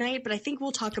Moon Knight. But I think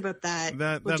we'll talk about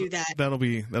that. We'll do that. That'll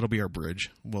be our bridge.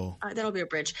 That'll be our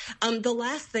bridge. The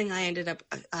last thing I ended up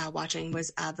watching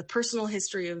was The Personal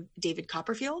History of David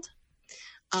Copperfield,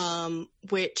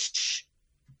 which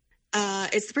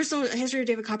it's the personal history of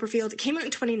David Copperfield. It came out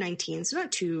in 2019, so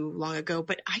not too long ago.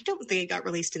 But I don't think it got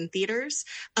released in theaters.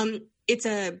 It's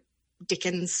a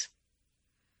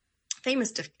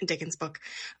famous Dickens book,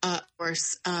 of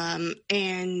course, and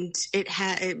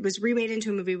it was remade into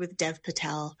a movie with Dev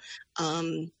Patel,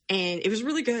 and it was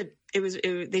really good.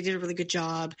 They did a really good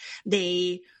job.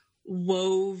 They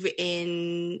wove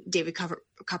in David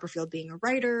Copperfield being a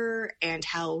writer and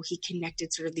how he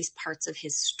connected sort of these parts of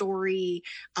his story.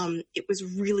 It was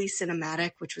really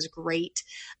cinematic, which was great,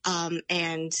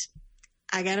 and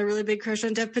I got a really big crush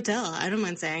on Dev Patel. I don't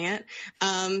mind saying it.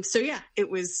 So yeah,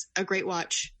 it was a great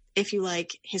watch. If you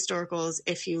like historicals,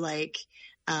 if you like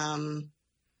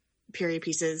period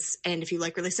pieces, and if you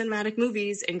like really cinematic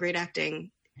movies and great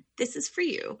acting, this is for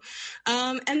you.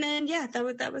 And then, yeah,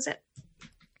 that was it.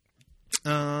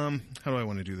 How do I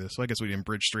want to do this? So I guess we didn't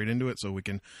bridge straight into it, so we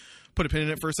can put a pin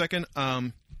in it for a second.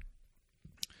 Kind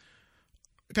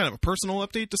of a personal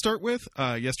update to start with.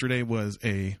 Yesterday was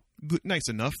a nice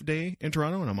enough day in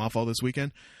Toronto, and I'm off all this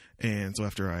weekend. And so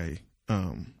after I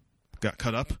got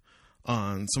caught up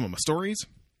on some of my stories,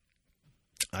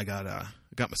 I got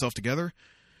myself together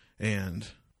and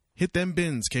hit them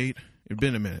bins, Kate. It had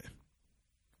been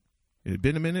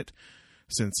a minute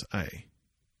since I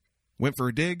went for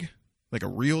a dig, like a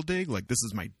real dig. Like, this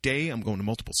is my day. I'm going to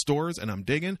multiple stores and I'm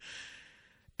digging.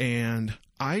 And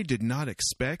I did not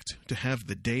expect to have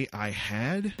the day I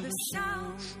had. The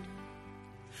sound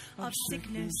of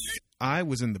sickness. I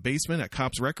was in the basement at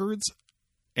Cops Records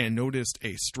and noticed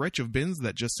a stretch of bins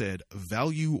that just said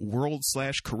Value World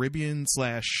 /Caribbean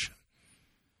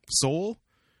 /Soul.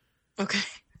 Okay.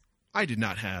 I did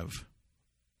not have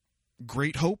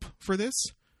great hope for this.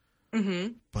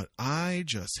 Mm-hmm. But I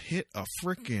just hit a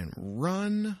freaking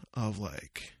run of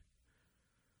like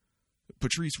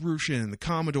Patrice Rushin, the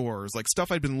Commodores, like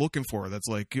stuff I'd been looking for that's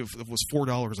like, it was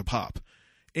 $4 a pop,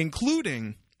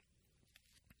 including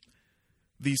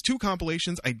these two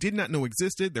compilations I did not know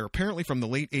existed. They're apparently from the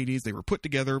late 80s. They were put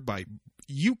together by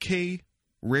UK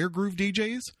rare groove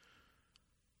DJs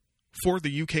for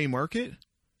the UK market,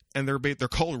 and they're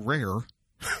called Rare.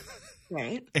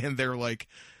 Right. And they're like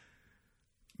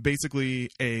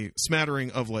basically a smattering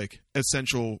of like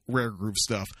essential rare groove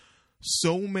stuff.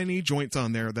 So many joints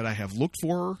on there that I have looked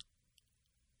for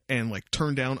and like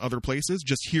turned down other places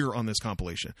just here on this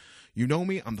compilation. You know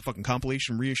me, I'm the fucking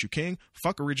compilation reissue king.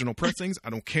 Fuck original pressings. I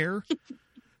don't care.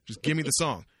 Just give me the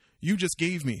song. You just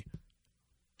gave me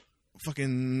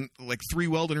fucking like 3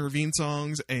 Weldon Ravine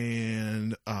songs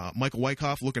and Michael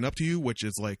Wyckoff, Looking Up to You, which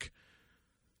is like,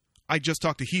 I just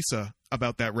talked to Hisa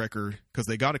about that record because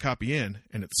they got a copy in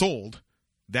and it sold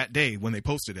that day when they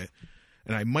posted it.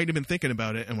 And I might have been thinking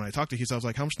about it. And when I talked to Hisa, I was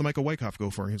like, how much did Michael Wyckoff go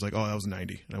for? And he was like, oh, that was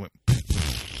 90. And I went,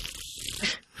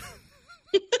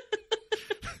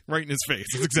 right in his face.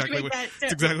 That's exactly what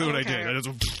I did. I just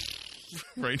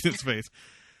right in his face.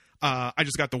 I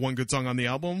just got the one good song on the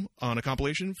album on a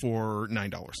compilation for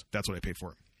 $9. That's what I paid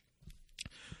for it.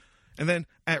 And then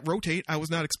at Rotate, I was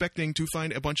not expecting to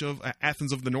find a bunch of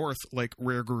Athens of the North, like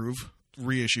rare groove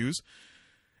reissues,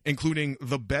 including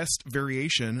the best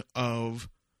variation of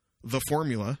The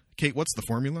Formula. Kate, what's The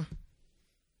Formula?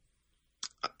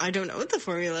 I don't know what The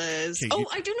Formula is. Kate,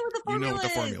 I do know what The Formula is. You know what The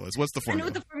Formula is. What's The Formula? I know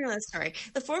what The Formula is. Sorry.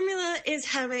 The Formula is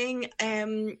having,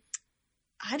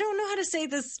 I don't know how to say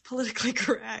this politically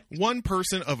correct. One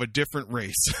person of a different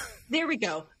race. There we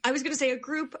go. I was going to say a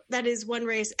group that is one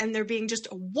race and there being just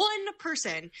one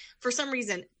person for some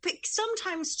reason. But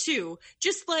sometimes two,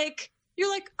 just like, you're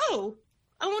like, oh,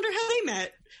 I wonder how they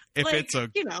met.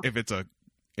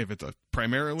 If it's a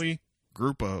primarily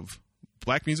group of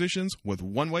black musicians with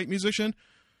one white musician,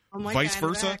 vice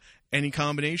versa, any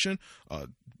combination, a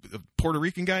Puerto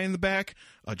Rican guy in the back,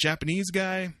 a Japanese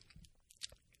guy,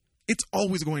 it's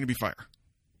always going to be fire.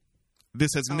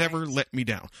 This has never let me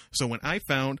down. So when I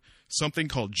found something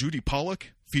called Judy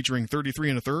Pollock featuring 33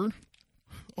 and a third,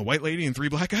 a white lady and 3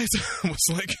 black guys, I was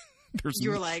like,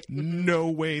 no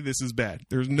way this is bad.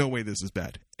 There's no way this is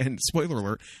bad. And spoiler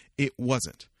alert, it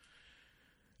wasn't.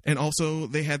 And also,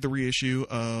 they had the reissue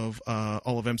of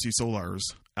all of MC Solar's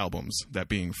albums, that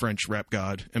being French rap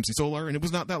god MC Solar. And it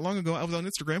was not that long ago, I was on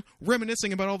Instagram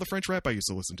reminiscing about all the French rap I used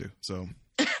to listen to. So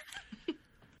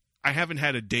I haven't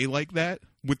had a day like that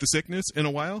with the sickness in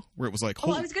a while, where it was like, I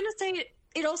was going to say,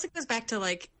 it also goes back to,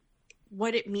 like,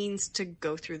 what it means to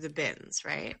go through the bins,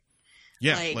 right?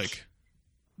 Yeah, like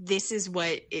this is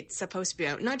what it's supposed to be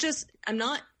about. Not just, I'm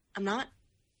not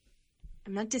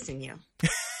dissing you.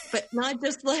 But not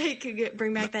just like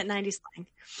bring back that 90s slang.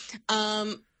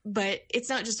 But it's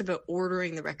not just about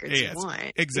ordering the records you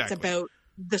want. Exactly. It's about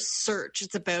the search.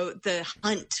 It's about the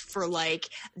hunt for like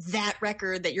that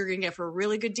record that you're going to get for a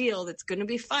really good deal that's going to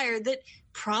be fire that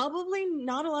probably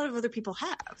not a lot of other people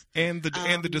have. And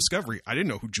the discovery. I didn't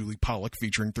know who Julie Pollock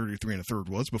featuring 33 and a third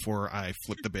was before I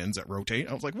flipped the bins at Rotate.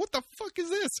 I was like, what the fuck is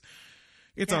this?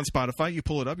 It's on Spotify. You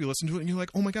pull it up, you listen to it, and you're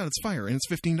like, oh my God, it's fire. And it's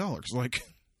 $15. Like...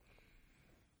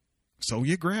 So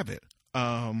you grab it.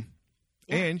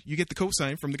 And you get the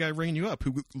cosign from the guy ringing you up.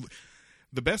 Who,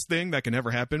 the best thing that can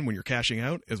ever happen when you're cashing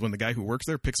out is when the guy who works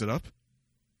there picks it up,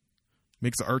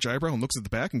 makes the arch eyebrow and looks at the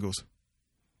back and goes,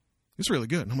 it's really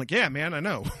good. And I'm like, yeah, man, I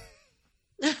know.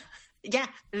 Yeah,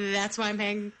 that's why I'm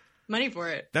paying money for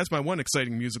it. That's my one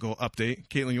exciting musical update.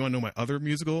 Caitlin, you want to know my other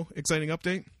musical exciting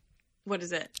update? What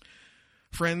is it?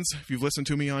 Friends, if you've listened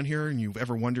to me on here and you've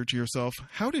ever wondered to yourself,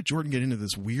 how did Jordan get into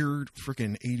this weird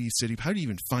freaking 80s city? How do you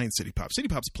even find city pop? City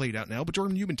pop's played out now, but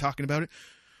Jordan, you've been talking about it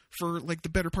for like the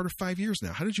better part of 5 years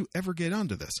now. How did you ever get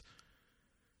onto this?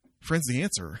 Friends, the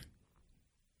answer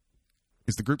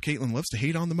is the group Caitlin loves to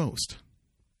hate on the most.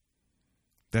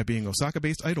 That being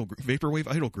Osaka-based idol group, vaporwave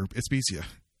idol group, Especia.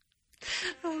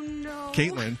 Oh, no.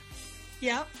 Caitlin.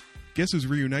 Yep. Guess who's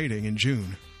reuniting in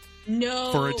June?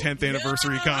 No. For a 10th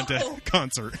anniversary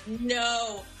concert.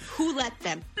 No. Who let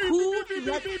them? Who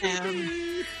let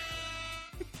them?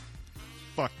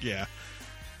 Fuck yeah.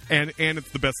 And it's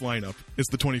the best lineup.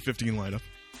 It's the 2015 lineup.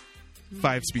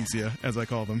 5 Specia, as I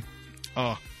call them.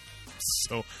 Oh,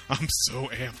 I'm so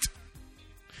amped.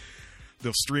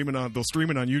 They'll stream it on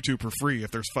YouTube for free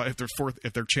if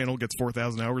their channel gets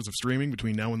 4,000 hours of streaming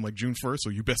between now and like June 1st.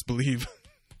 So you best believe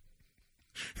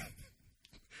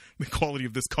the quality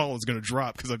of this call is going to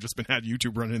drop because I've just been had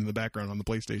YouTube running in the background on the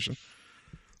PlayStation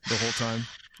the whole time.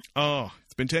 Oh,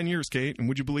 it's been 10 years, Kate, and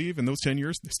would you believe in those 10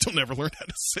 years they still never learned how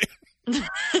to sing?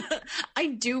 I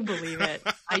do believe it.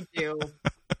 I do.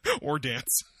 Or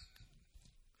dance.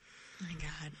 Oh my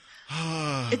God.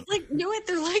 It's like, you know what?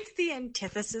 They're like the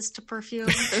antithesis to Perfume.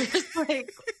 They're just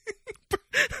like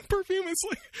Perfume is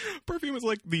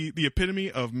like the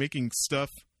epitome of making stuff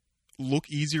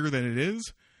look easier than it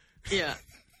is. Yeah.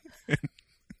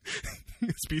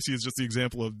 Species is just the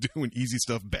example of doing easy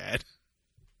stuff bad.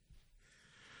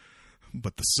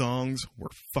 But the songs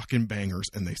were fucking bangers,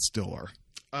 and they still are.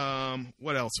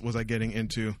 What else was I getting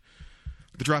into?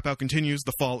 The Dropout continues.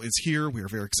 The fall is here. We are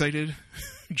very excited.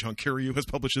 John Carreyrou has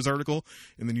published his article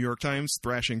in the New York Times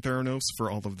thrashing Theranos for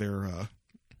all of their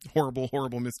horrible,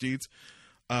 horrible misdeeds.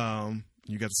 You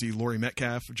got to see Laurie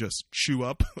Metcalf just chew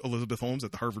up Elizabeth Holmes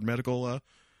at the Harvard Medical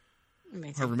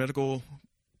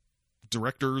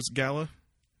Directors Gala.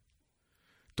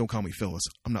 Don't call me Phyllis.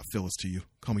 I'm not Phyllis to you.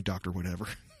 Call me Dr. Whatever.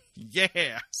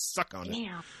 Yeah, suck on it.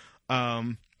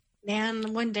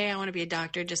 Man, one day I want to be a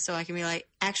doctor just so I can be like,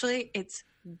 actually, it's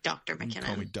Dr. McKinnon.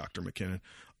 Call me Dr. McKinnon.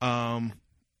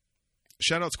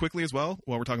 Shout outs quickly as well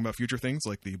while we're talking about future things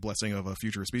like the blessing of a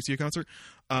future Especia concert.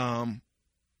 Caitlin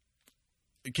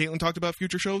talked about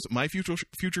future shows. My future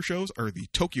shows are the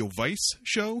Tokyo Vice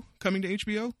show coming to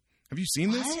HBO. Have you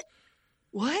seen this?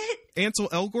 What? Ansel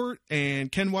Elgort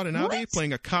and Ken Watanabe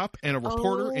playing a cop and a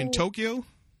reporter in Tokyo.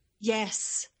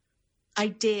 Yes, I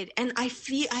did. And I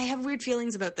have weird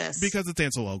feelings about this. Because it's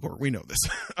Ansel Elgort. We know this.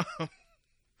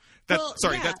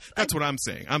 That's what I'm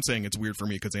saying. I'm saying it's weird for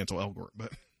me because Ansel Elgort,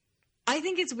 but I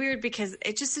think it's weird because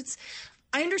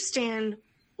I understand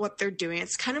what they're doing.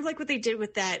 It's kind of like what they did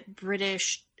with that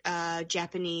British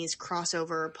Japanese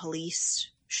crossover police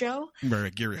show.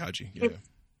 Right, Gary Haji.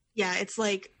 Yeah.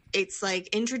 It's like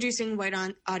introducing white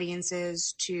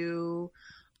audiences to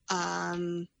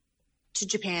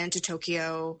Japan, to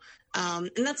Tokyo.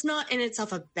 And that's not in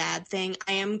itself a bad thing.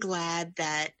 I am glad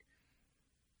that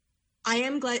I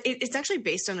am glad it's actually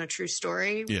based on a true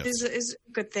story. Yes. Is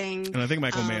a good thing. And I think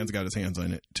Michael Mann's got his hands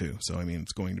on it too. So I mean,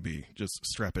 it's going to be just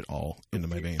strap it all into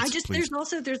my veins. Please.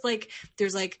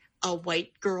 there's like a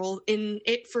white girl in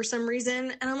it for some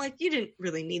reason, and I'm like, you didn't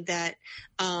really need that.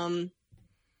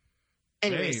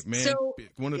 Anyways, hey man, so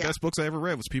one of the best books I ever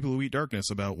read was People Who Eat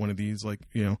Darkness, about one of these one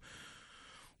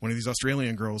of these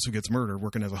Australian girls who gets murdered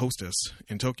working as a hostess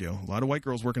in Tokyo. A lot of white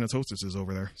girls working as hostesses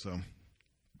over there. So.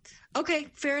 Okay,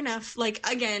 fair enough. Like,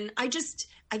 again, I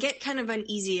get kind of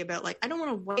uneasy about, like, I don't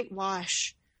want to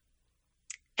whitewash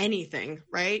anything,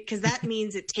 right? Because that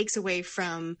means it takes away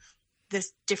from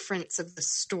this difference of the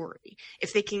story.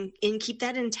 If they can keep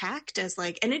that intact as,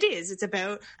 like, and it's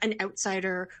about an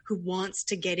outsider who wants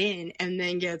to get in and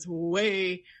then gets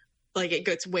way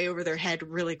over their head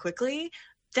really quickly,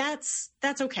 that's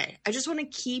okay. I just want to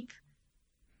keep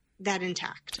that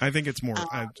intact. I think it's more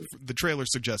the trailer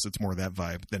suggests it's more that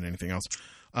vibe than anything else.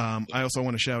 I also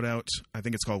want to shout out, I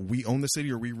think it's called We Own the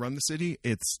City or We Run the City.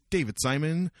 It's David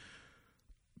Simon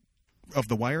of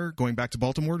The Wire going back to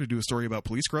Baltimore to do a story about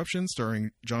police corruption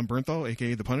starring John Bernthal,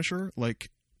 aka The Punisher. Like,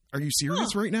 are you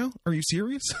serious right now? Are you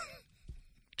serious?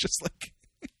 Just like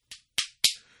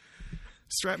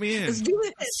strap me in. Let's do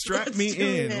it. Strap me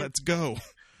in. Let's go.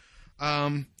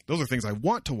 Those are things I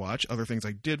want to watch. Other things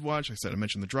I did watch. I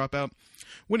mentioned The Dropout.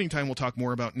 Winning Time we'll talk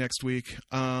more about next week.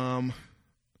 Moon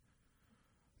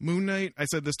Knight, I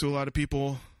said this to a lot of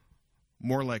people,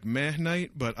 more like meh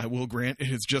night, but I will grant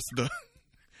it is just the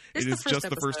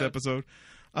first episode.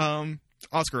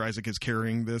 Oscar Isaac is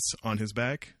carrying this on his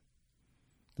back.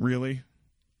 Really?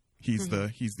 He's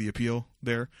the appeal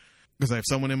there. Because I have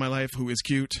someone in my life who is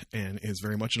cute and is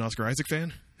very much an Oscar Isaac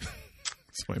fan.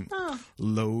 So I'm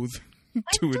loath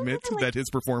to admit that his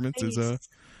performance is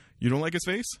you don't like his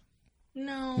face?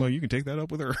 No. Well, you can take that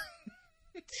up with her.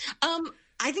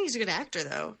 I think he's a good actor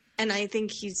though, and I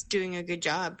think he's doing a good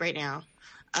job right now.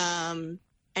 And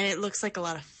it looks like a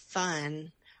lot of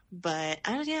fun, but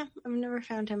I've never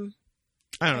found him.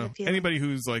 I don't know. Anybody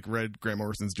who's like read Grant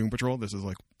Morrison's Doom Patrol, this is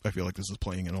like, I feel like this is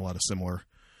playing in a lot of similar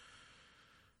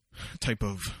type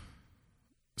of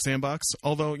sandbox.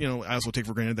 Although, I also take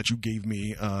for granted that you gave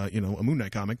me, a Moon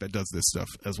Knight comic that does this stuff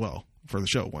as well for the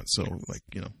show once. So, like,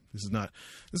 this is not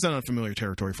unfamiliar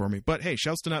territory for me. But hey,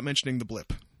 shouts to not mentioning the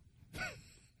blip.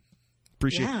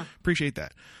 Appreciate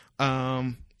that.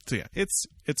 So yeah, it's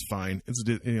fine. It's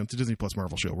a Disney Plus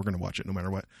Marvel show. We're going to watch it no matter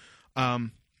what.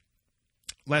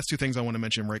 Last two things I want to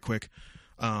mention right quick.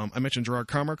 I mentioned Gerard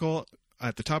Carmichael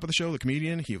at the top of the show, the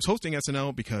comedian. He was hosting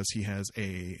SNL because he has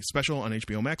a special on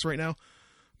HBO Max right now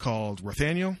called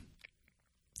Rothaniel.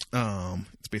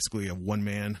 It's basically a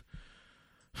one-man,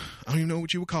 I don't even know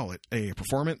what you would call it, a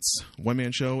performance,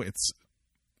 one-man show.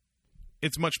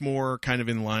 It's much more kind of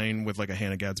in line with like a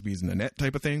Hannah Gadsby's Nanette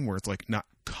type of thing, where it's like not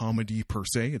comedy per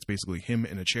se. It's basically him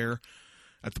in a chair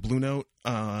at the Blue Note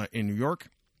in New York.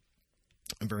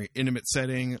 A very intimate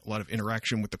setting, a lot of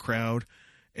interaction with the crowd.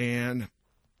 And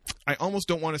I almost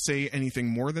don't want to say anything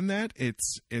more than that.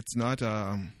 It's not...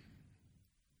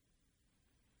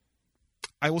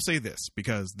 I will say this,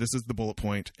 because this is the bullet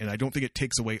point, and I don't think it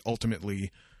takes away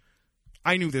ultimately...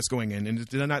 I knew this going in, and it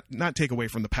did not take away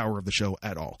from the power of the show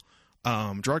at all.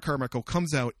 Gerard Carmichael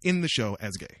comes out in the show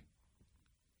as gay.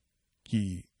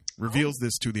 He reveals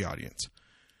this to the audience.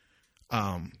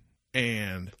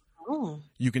 And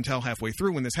you can tell halfway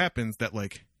through when this happens that,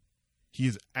 like, he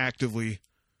is actively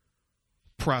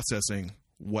processing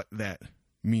what that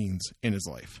means in his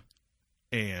life.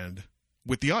 And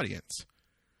with the audience,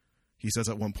 he says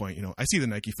at one point, I see the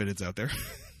Nike fitteds out there.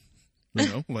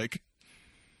 Like,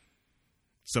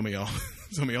 some of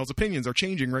y'all's opinions are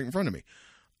changing right in front of me.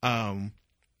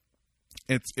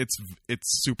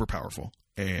 It's super powerful,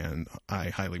 and I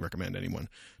highly recommend anyone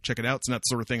check it out. It's not the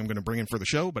sort of thing I'm going to bring in for the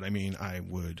show, but I mean, I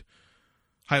would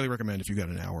highly recommend if you got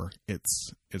an hour.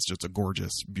 It's just a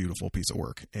gorgeous, beautiful piece of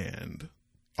work, and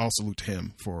I'll salute to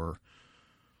him for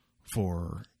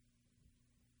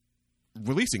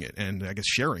releasing it and I guess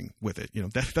sharing with it.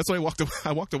 That's what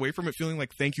I walked away from it feeling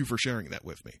like, thank you for sharing that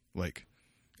with me, like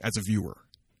as a viewer.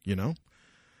 It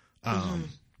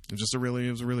was a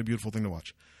really beautiful thing to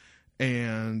watch.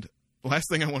 And last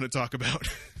thing I want to talk about,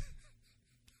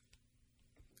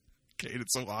 Kate,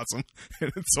 it's so awesome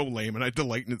and it's so lame and I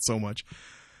delight in it so much.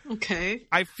 Okay.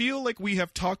 I feel like we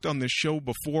have talked on this show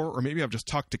before, or maybe I've just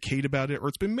talked to Kate about it, or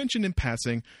it's been mentioned in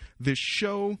passing, this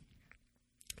show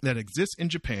that exists in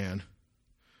Japan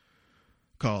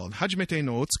called Hajimete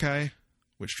no Otsukai,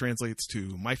 which translates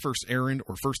to My First Errand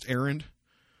or First Errand,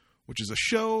 which is a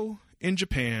show in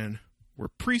Japan where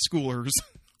preschoolers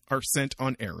are sent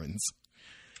on errands.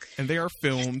 And they are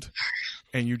filmed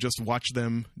and you just watch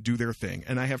them do their thing.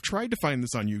 And I have tried to find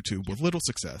this on YouTube with little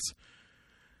success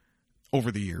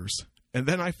over the years. And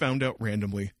then I found out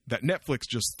randomly that Netflix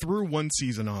just threw one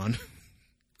season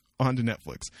onto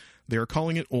Netflix. They are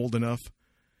calling it Old Enough.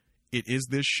 It is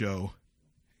this show.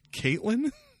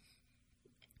 Caitlin?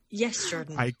 Yes,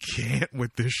 Jordan. I can't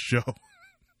with this show.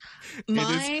 It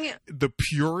is the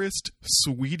purest,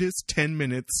 sweetest 10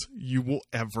 minutes you will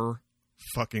ever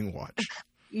fucking watch.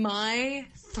 My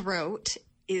throat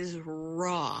is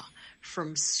raw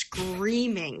from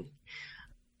screaming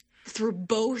through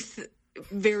both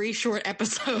very short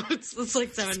episodes. It's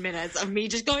like 7 minutes of me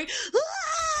just going,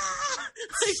 ah!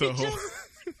 Like,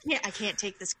 I can't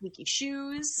take the squeaky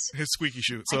shoes. His squeaky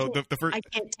shoe. So the first, I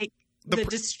can't take the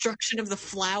destruction of the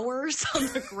flowers on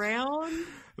the ground.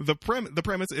 The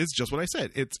premise is just what I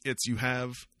said. It's you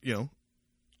have,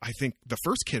 I think the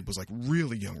first kid was like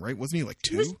really young, right? Wasn't he like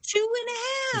 2? He was 2.5.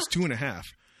 He was 2.5.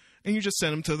 And you just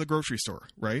send him to the grocery store,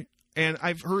 right? And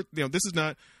I've heard, this is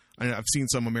not, I've seen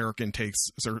some American takes,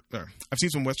 or I've seen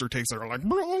some Western takes that are like,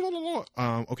 blah, blah, blah,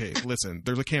 blah. Okay, listen,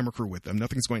 there's a camera crew with them.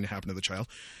 Nothing's going to happen to the child.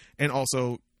 And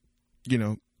also,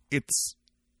 it's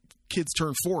kids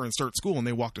turn 4 and start school and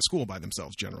they walk to school by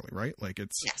themselves generally, right? Like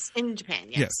it's... Yes, in Japan,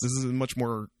 yes. Yes, this is a much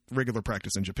more regular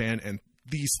practice in Japan. And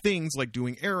these things like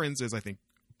doing errands is, I think,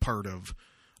 part of...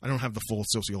 I don't have the full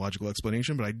sociological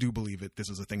explanation, but I do believe this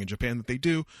is a thing in Japan that they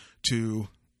do to,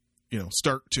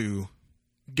 start to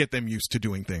get them used to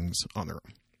doing things on their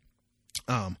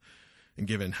own. And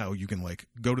given how you can like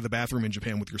go to the bathroom in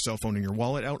Japan with your cell phone and your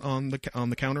wallet out on the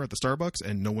counter at the Starbucks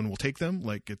and no one will take them,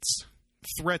 like it's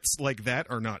threats like that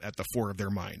are not at the fore of their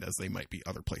mind as they might be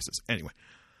other places. Anyway,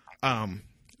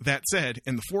 that said,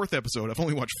 in the 4th episode, I've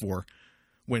only watched 4,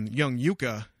 when young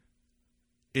Yuka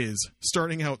is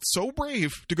starting out so brave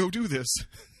to go do this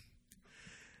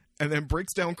and then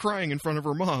breaks down crying in front of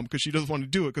her mom because she doesn't want to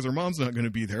do it because her mom's not going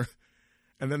to be there.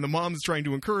 And then the mom's trying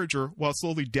to encourage her while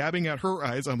slowly dabbing at her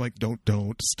eyes. I'm like,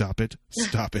 don't, stop it.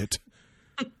 Stop it.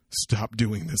 Stop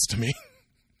doing this to me.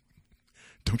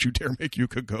 Don't you dare make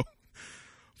Yuka go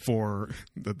for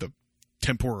the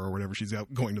tempura or whatever she's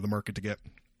out going to the market to get.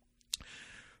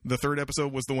 The 3rd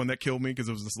episode was the one that killed me because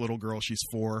it was this little girl. She's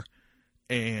 4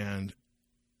 and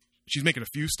she's making a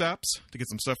few stops to get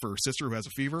some stuff for her sister who has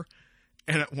a fever.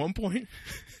 And at one point,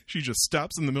 she just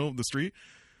stops in the middle of the street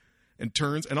and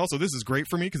turns. And also, this is great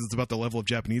for me because it's about the level of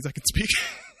Japanese I can speak.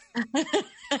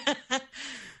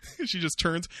 She just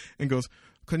turns and goes,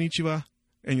 "Konnichiwa,"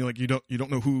 and you're like, you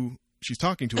don't know who she's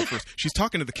talking to at first. She's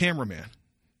talking to the cameraman.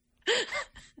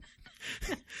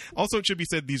 Also, it should be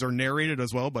said these are narrated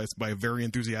as well by a very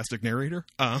enthusiastic narrator.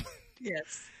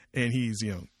 Yes, and he's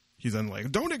then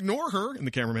like, "Don't ignore her," and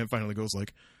the cameraman finally goes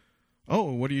like,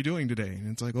 "Oh, what are you doing today?" And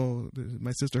it's like, "Oh,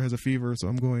 my sister has a fever, so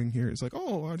I'm going here." It's like,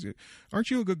 "Oh, aren't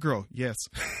you a good girl?" "Yes."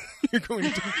 You're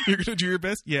going to do your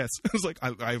best?" "Yes." I was like,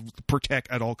 I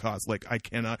protect at all costs. Like, I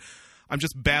cannot. I'm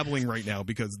just babbling right now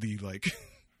because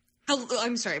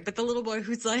I'm sorry, but the little boy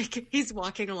who's like, he's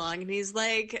walking along and he's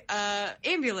like,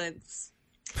 ambulance,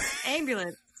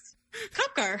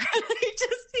 cop car.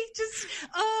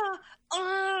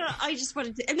 I just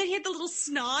wanted to, and then he had the little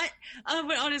snot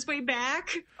on his way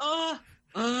back. You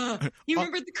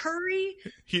remembered the curry?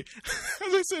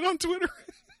 As I said on Twitter,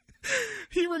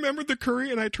 he remembered the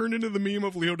curry, and I turned into the meme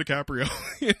of Leo DiCaprio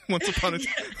in Once Upon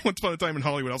a Time in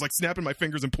Hollywood. I was like snapping my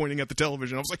fingers and pointing at the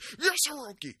television. I was like, "Yes,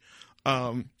 Hiroki."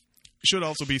 Should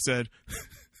also be said,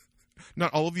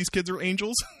 not all of these kids are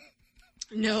angels.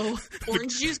 No,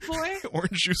 Orange Juice Boy.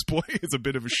 Orange Juice Boy is a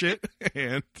bit of a shit,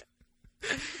 and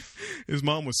his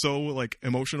mom was so like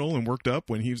emotional and worked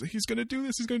up when he's going to do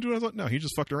this. He's going to do it. I was like, no, he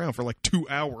just fucked around for like 2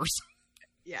 hours.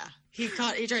 Yeah, he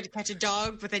tried to catch a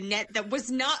dog with a net that was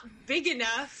not big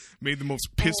enough. Made the most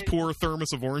piss poor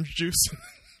thermos of orange juice.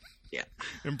 Yeah,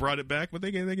 and brought it back. But they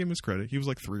gave him his credit. He was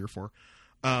like 3 or 4.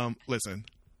 Listen,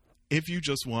 if you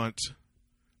just want,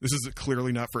 this is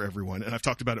clearly not for everyone, and I've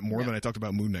talked about it more than I talked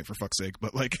about Moon Knight, for fuck's sake.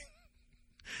 But like,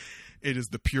 it is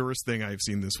the purest thing I've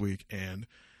seen this week, and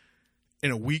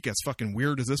in a week as fucking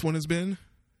weird as this one has been,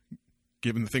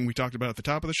 given the thing we talked about at the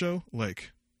top of the show,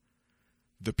 like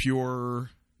the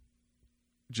pure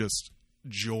just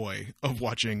joy of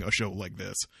watching a show like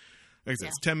this. Like I said,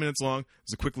 it's 10 minutes long.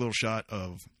 It's a quick little shot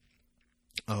of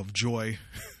joy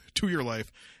to your life,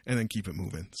 and then keep it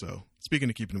moving. So speaking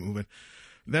of keeping it moving,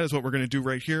 that is what we're going to do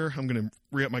right here. I'm going to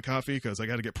re-up my coffee because I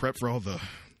got to get prepped for all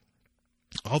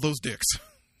those dicks.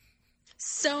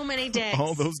 So many dicks.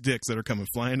 All those dicks that are coming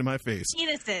flying to my face.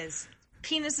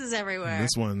 Penises everywhere.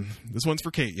 This one's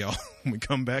for Kate, y'all. When we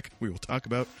come back, we will talk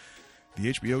about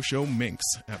the HBO show Minx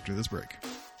after this break.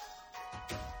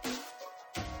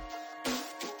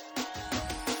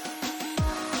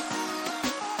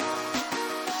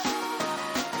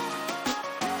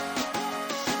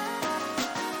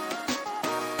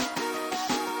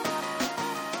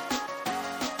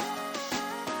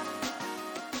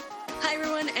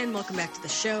 and welcome back to the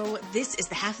show. This is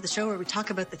the half of the show where we talk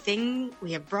about the thing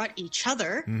we have brought each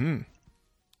other in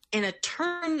a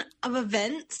turn of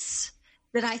events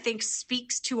that I think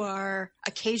speaks to our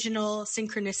occasional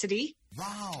synchronicity.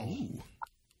 Wow.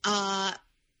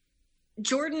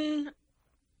 Jordan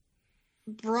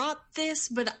brought this,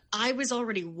 but I was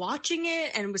already watching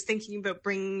it and was thinking about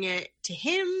bringing it to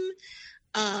him.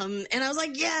 And I was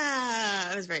like, yeah,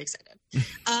 I was very excited.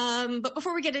 But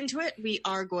before we get into it, we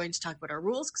are going to talk about our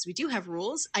rules because we do have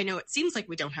rules. I know it seems like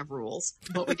we don't have rules,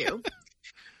 but we do.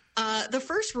 The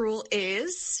first rule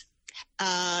is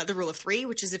the rule of three,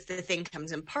 which is if the thing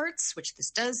comes in parts, which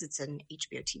this does, it's an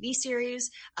HBO TV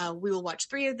series. We will watch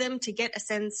 3 of them to get a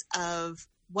sense of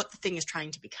what the thing is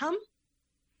trying to become.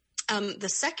 The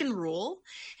second rule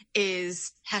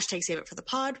is hashtag save it for the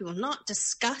pod. We will not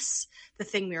discuss the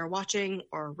thing we are watching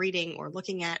or reading or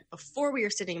looking at before we are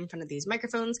sitting in front of these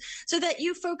microphones so that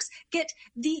you folks get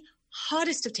the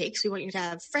hottest of takes. We want you to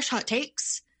have fresh hot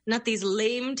takes, not these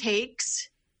lame takes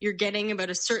you're getting about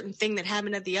a certain thing that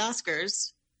happened at the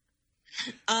Oscars.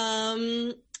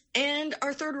 And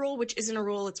our third rule, which isn't a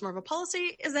rule, it's more of a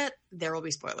policy, is that there will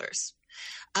be spoilers.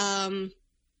 So,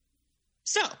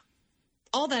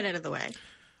 all that out of the way.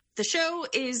 The show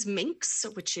is Minx,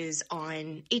 which is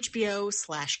on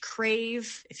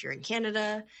HBO/Crave if you're in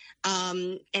Canada.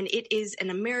 And it is an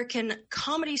American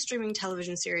comedy streaming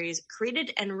television series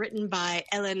created and written by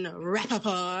Ellen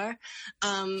Rappaport,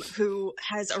 who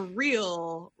has a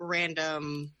real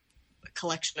random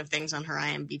collection of things on her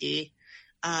IMDb.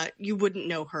 You wouldn't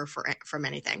know her from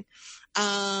anything.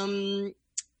 Also,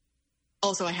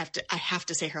 I have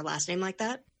to say her last name like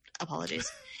that. Apologies.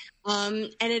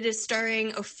 And it is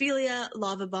starring Ophelia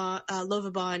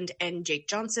Lovabond and Jake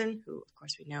Johnson, who, of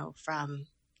course, we know from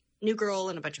New Girl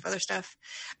and a bunch of other stuff.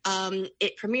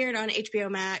 It premiered on HBO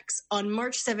Max on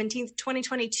March 17th,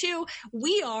 2022.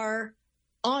 We are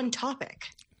on topic.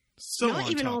 So not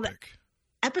on even topic. all the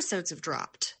episodes have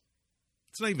dropped.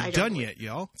 It's not even done yet,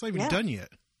 y'all. It's not even done yet.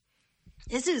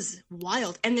 This is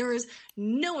wild. And there is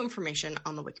no information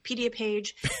on the Wikipedia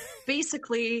page.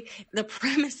 Basically, the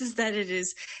premise is that it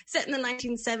is set in the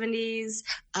 1970s,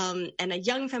 and a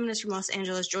young feminist from Los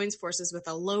Angeles joins forces with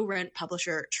a low-rent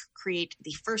publisher to create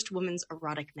the first women's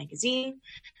erotic magazine.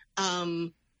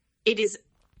 It is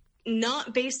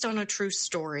not based on a true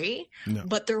story,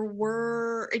 but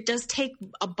it does take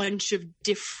a bunch of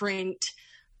different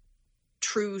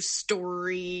true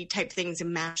story type things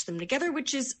and mash them together,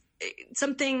 which is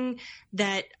something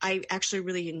that I actually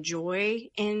really enjoy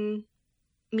in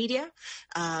media,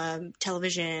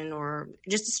 television, or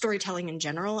just storytelling in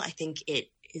general. I think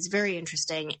it is very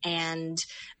interesting, and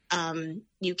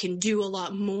you can do a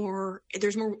lot more.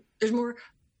 There's more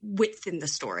width in the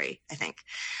story, I think.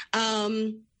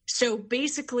 So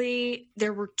basically,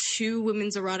 there were 2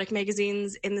 women's erotic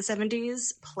magazines in the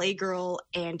 70s, Playgirl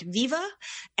and Viva,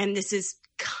 and this is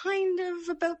kind of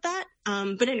about that.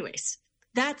 But anyways,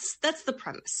 that's the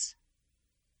premise.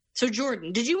 So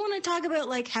Jordan, did you want to talk about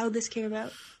like how this came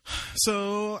about?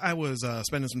 So I was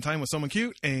spending some time with someone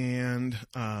cute, and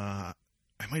I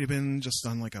might have been just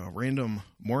on like a random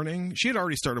morning. She had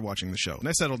already started watching the show, and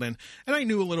I settled in, and I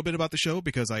knew a little bit about the show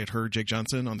because I had heard Jake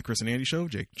Johnson on the Chris and Andy show.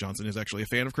 Jake Johnson is actually a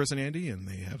fan of Chris and Andy, and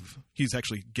he's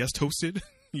actually guest hosted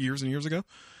years and years ago.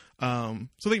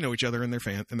 So they know each other, and they're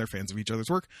fans of each other's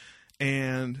work.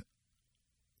 And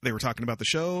they were talking about the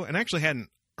show, and I actually hadn't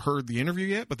heard the interview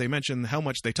yet, but they mentioned how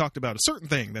much they talked about a certain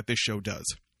thing that this show does.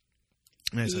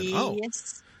 And I said,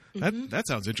 yes. That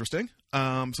sounds interesting.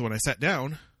 So when I sat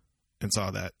down and saw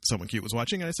that someone cute was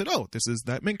watching, I said, oh, this is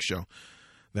that Minx show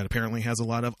that apparently has a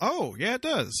lot of, oh, yeah, it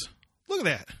does. Look at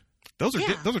that.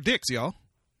 Those are dicks, y'all.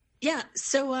 Yeah.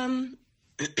 So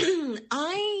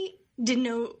I didn't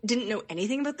know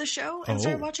anything about the show and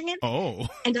started watching it. Oh.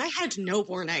 And I had no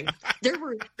warning. There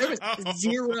was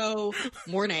zero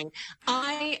warning.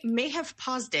 I may have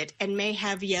paused it and may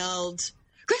have yelled,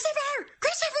 Christopher!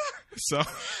 So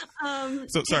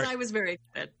sorry. I was very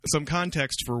excited. Some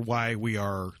context for why we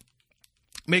are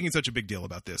making such a big deal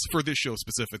about this, for this show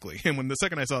specifically. And when the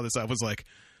second I saw this, I was like,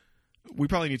 we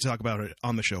probably need to talk about it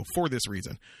on the show for this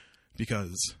reason.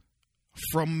 Because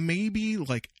from maybe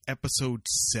like episode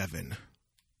 7,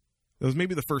 that was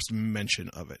maybe the first mention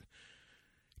of it,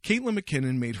 Caitlin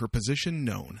McKinnon made her position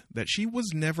known that she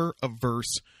was never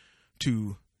averse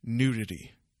to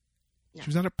nudity. Yeah. She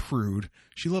was not a prude.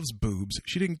 She loves boobs.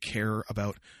 She didn't care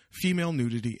about female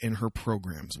nudity in her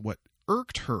programs. What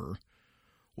irked her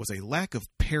was a lack of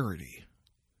parity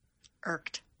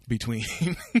between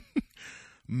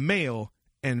male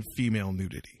and female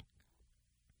nudity.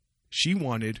 She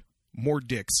wanted more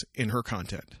dicks in her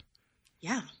content.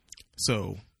 Yeah.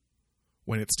 So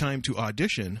when it's time to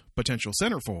audition potential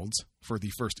centerfolds for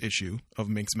the first issue of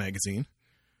Minx magazine,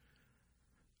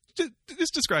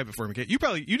 just describe it for me, Kate. You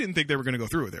didn't think they were going to go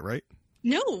through with it, right?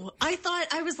 No, I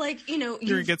thought, I was like, you know,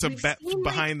 you're going to get some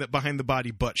behind the body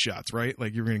butt shots, right?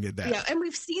 Like you're going to get that. Yeah, and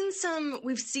we've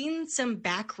seen some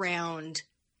background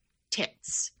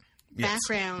tits. Yes.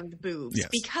 Background boobs, Yes.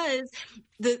 because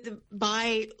the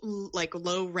by like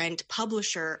low rent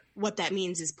publisher, what that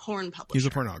means is porn publisher. He's a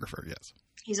pornographer, yes.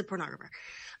 He's a pornographer.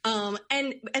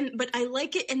 But I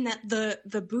like it in that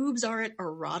the boobs aren't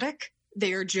erotic.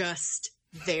 They're just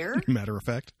there. Matter of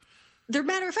fact. They're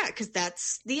matter of fact, because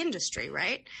that's the industry,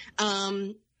 right?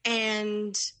 And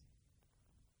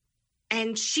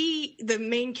she, the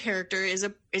main character, is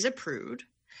a prude,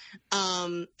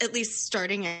 at least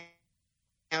starting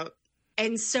out.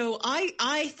 And so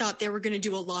I thought they were going to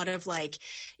do a lot of, like,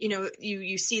 you know,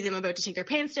 you see them about to take their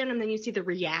pants down, and then you see the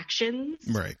reactions,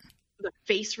 Right. the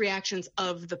face reactions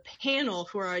of the panel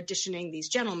who are auditioning these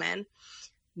gentlemen.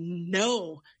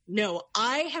 No,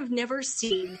 I have never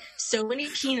seen so many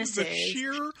penises. The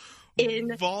sheer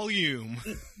in volume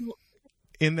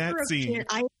in that scene.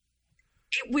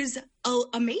 It was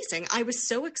amazing. I was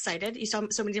so excited. You saw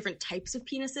so many different types of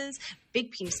penises: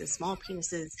 big penises, small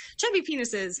penises, chubby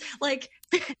penises, like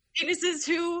penises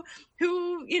who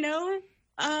you know.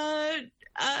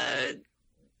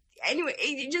 Anyway,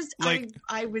 it just like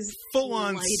I was full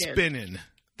on delighted. spinning.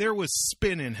 There was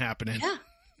spinning happening.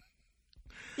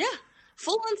 Yeah,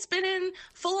 full on spinning,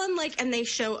 full on, like, and they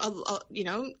show you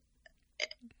know.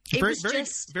 It was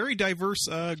just very diverse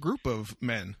group of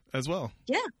men as well.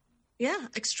 Yeah,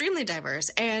 extremely diverse.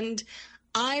 And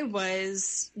I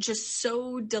was just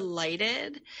so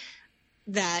delighted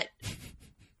that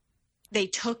they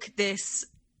took this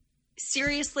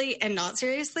seriously and not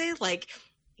seriously. Like,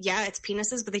 yeah, it's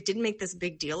penises, but they didn't make this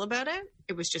big deal about it.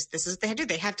 It was just, this is what they had to do.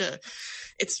 They have to,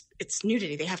 it's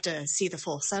nudity. They have to see the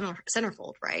full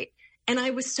centerfold, right? And I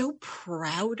was so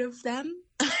proud of them.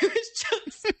 I was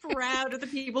just proud of the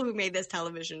people who made this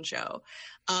television show.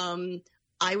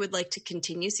 I would like to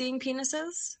continue seeing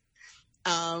penises.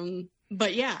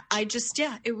 But yeah,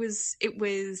 it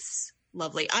was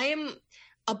lovely. I am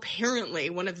apparently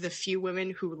one of the few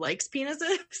women who likes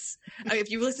penises.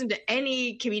 If you listen to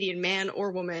any comedian, man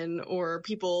or woman, or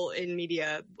people in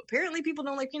media, apparently people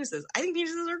don't like penises. I think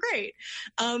penises are great.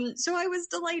 So I was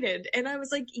delighted, and I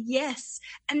was like, yes.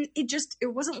 And it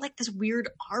wasn't like this weird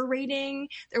R rating.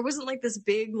 There wasn't like this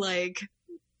big, like,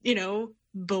 you know,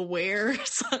 beware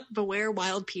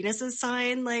wild penises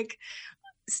sign, like,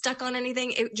 stuck on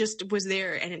anything. It just was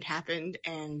there, and it happened,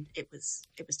 and it was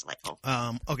delightful.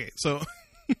 Okay, so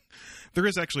there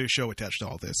is actually a show attached to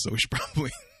all this, so we should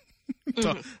probably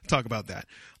talk about that.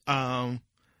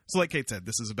 So like Kate said,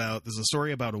 this is a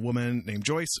story about a woman named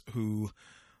Joyce who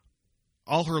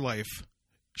all her life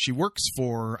she works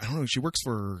for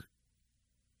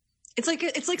It's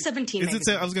like 17. Is it?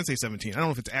 I was going to say 17. I don't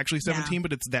know if it's actually 17,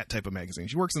 but it's that type of magazine.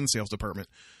 She works in the sales department,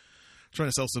 trying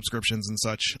to sell subscriptions and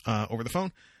such over the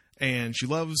phone. And she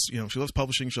loves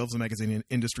publishing. She loves the magazine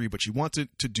industry, but she wants it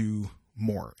to do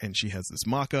more. And she has this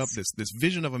mock-up, this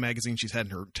vision of a magazine she's had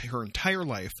in her entire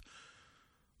life,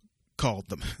 called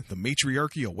the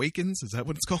Matriarchy Awakens. Is that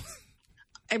what it's called?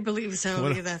 I believe so.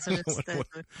 Yeah, that's what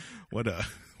it's. What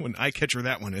an eye catcher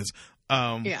that one is.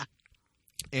 Yeah.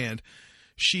 And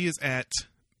she is at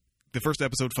the first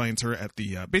episode finds her at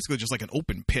the basically just like an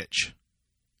open pitch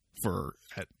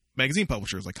at magazine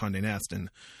publishers like Condé Nast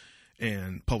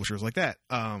and publishers like that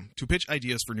to pitch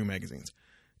ideas for new magazines.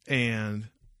 And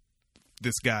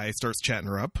this guy starts chatting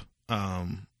her up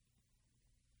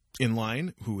in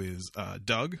line, who is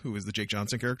Doug, who is the Jake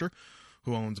Johnson character,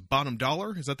 who owns Bottom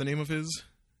Dollar. Is that the name of his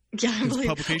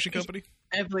publication company?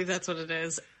 I believe that's what it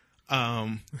is.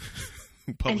 And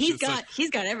he's got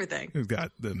everything. He's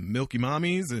got the Milky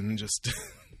Mommies and just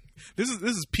this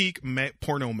is peak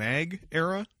porno mag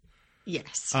era.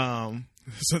 Yes.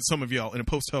 So some of y'all in a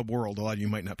post-hub world, a lot of you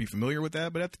might not be familiar with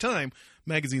that, but at the time,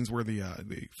 magazines were the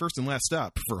first and last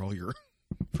stop for all your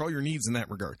needs in that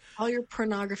regard. All your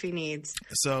pornography needs.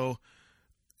 So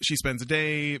she spends a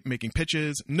day making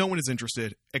pitches. No one is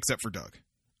interested except for Doug.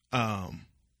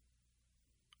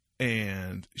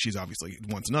 And she's obviously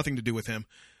wants nothing to do with him.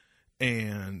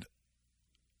 And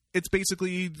it's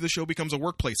basically, the show becomes a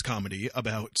workplace comedy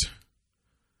about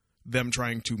them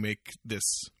trying to make this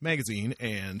magazine,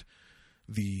 and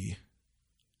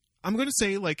I'm going to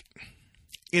say, like,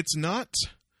 it sounds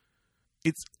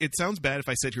bad if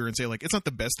I sit here and say, like, it's not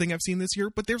the best thing I've seen this year,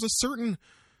 but there's a certain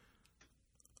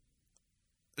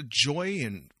joy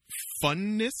and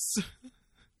funness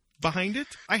behind it.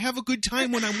 I have a good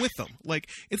time when I'm with them. Like,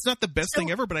 it's not the best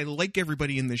thing ever, but I like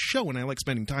everybody in this show, and I like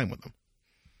spending time with them.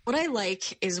 What I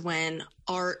like is when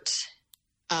art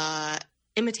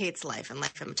imitates life and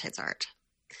life imitates art.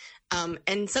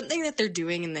 And something that they're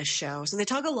doing in this show, so they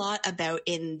talk a lot about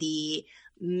in the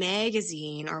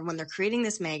magazine, or when they're creating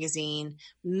this magazine,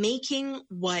 making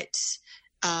what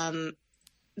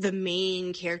the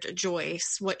main character,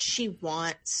 Joyce, what she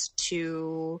wants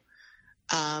to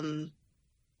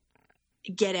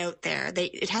get out there.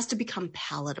 It has to become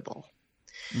palatable.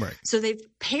 Right. So they've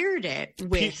paired it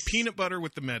with peanut butter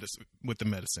with the medicine.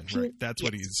 Right. That's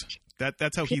what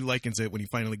that's how he likens it when he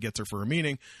finally gets her for a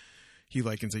meeting. He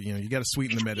likens it, you got to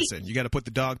sweeten the medicine. You got to put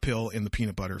the dog pill in the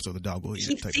peanut butter so the dog will eat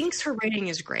it. He thinks her writing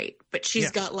is great, but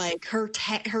she's got like her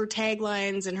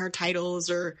taglines and her titles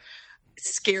are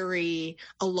scary.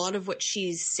 A lot of what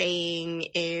she's saying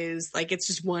is like, it's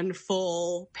just one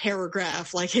full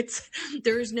paragraph. Like you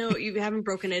haven't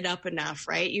broken it up enough,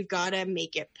 right? You've got to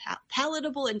make it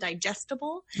palatable and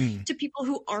digestible to people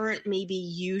who aren't maybe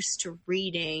used to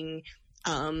reading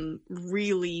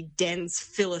really dense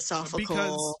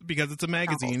philosophical because it's a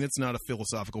magazine novels. It's not a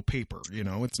philosophical paper,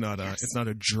 it's not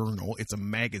a journal, it's a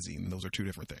magazine. Those are two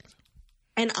different things.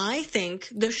 And I think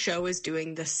the show is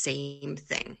doing the same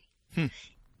thing.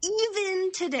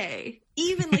 Even today,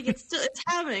 like it's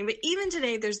happening, but even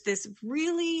today there's this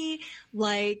really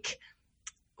like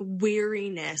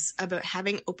weariness about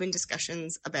having open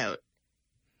discussions about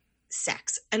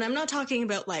sex. And I'm not talking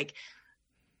about like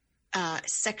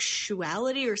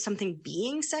sexuality or something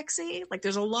being sexy. Like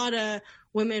there's a lot of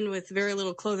women with very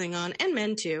little clothing on, and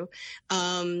men too,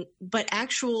 but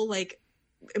actual like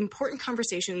important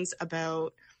conversations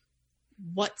about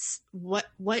what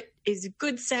is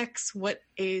good sex, what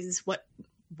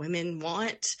women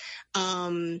want,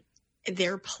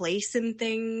 their place in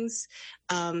things.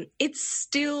 There's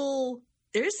still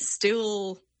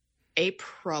a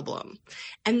problem.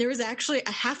 And there's actually,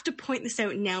 I have to point this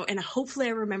out now, and hopefully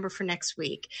I remember for next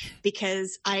week,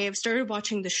 because I have started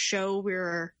watching the show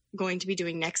we're going to be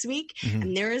doing next week,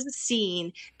 and there is a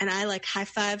scene, and I like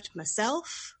high-fived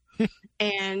myself.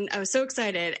 And I was so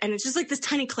excited, and it's just like this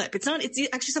tiny clip. It's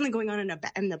actually something going on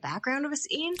in the background of a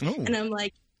scene, and I'm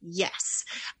like, yes.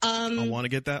 I want to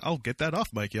get that. I'll get that off,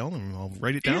 Mike Yell, and I'll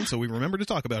write it down so we remember to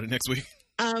talk about it next week.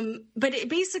 But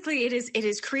it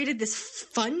has created this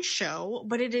fun show,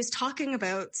 but it is talking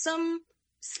about some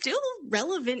still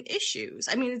relevant issues.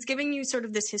 I mean, it's giving you sort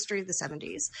of this history of the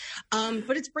 70s,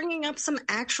 but it's bringing up some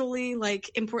actually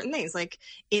like important things, like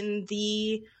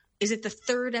is it the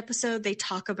third episode they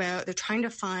talk about they're trying to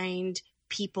find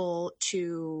people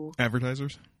to advertise.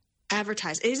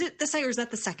 Is it the site, or is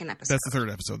that the second episode? That's the third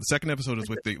episode. The second episode is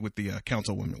with the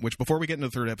councilwoman, which before we get into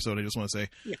the third episode, I just want to say,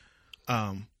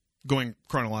 going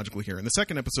chronologically here, in the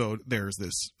second episode, there's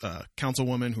this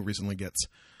councilwoman who recently gets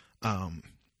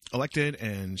elected,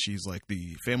 and she's like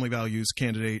the family values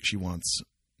candidate.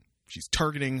 She's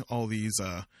targeting all these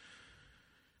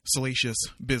salacious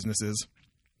businesses.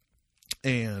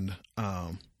 And,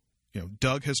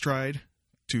 Doug has tried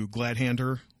to glad hand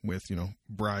her with,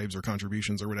 bribes or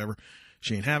contributions or whatever.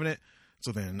 She ain't having it.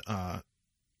 So then,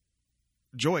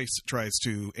 Joyce tries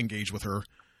to engage with her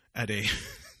at a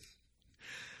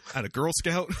Girl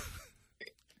Scout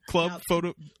club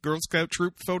Girl Scout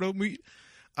troop photo meet.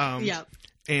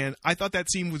 And I thought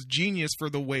that scene was genius for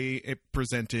the way it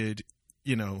presented,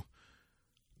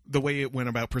 the way it went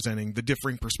about presenting the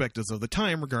differing perspectives of the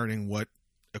time regarding what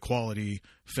equality,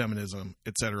 feminism,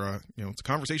 etc. It's a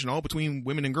conversation all between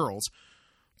women and girls,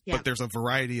 but there's a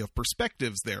variety of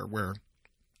perspectives there where,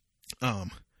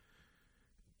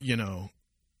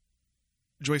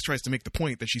 Joyce tries to make the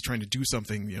point that she's trying to do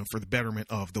something, for the betterment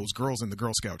of those girls in the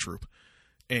Girl Scout troop.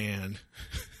 And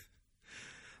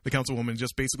the councilwoman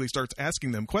just basically starts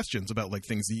asking them questions about like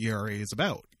things the ERA is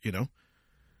about, It's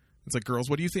like, girls,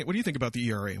 what do you think? What do you think about the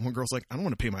ERA? And one girl's like, I don't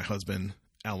want to pay my husband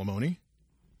alimony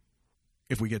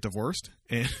if we get divorced.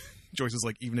 And Joyce is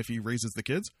like, even if he raises the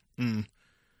kids?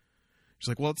 She's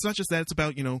like, well, it's not just that. It's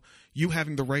about, you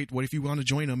having the right. What if you want to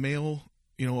join a male,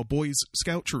 a boys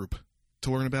scout troop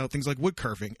to learn about things like wood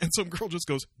carving? And some girl just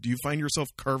goes, do you find yourself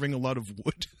carving a lot of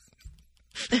wood?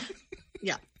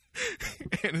 Yeah.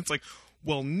 And it's like,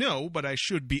 well, no, but I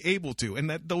should be able to. And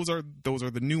those are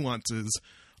the nuances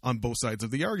on both sides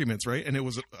of the arguments, right? And it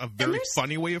was a very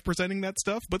funny way of presenting that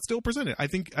stuff, but still present it. I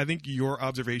think your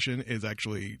observation is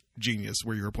actually genius,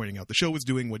 where you were pointing out the show is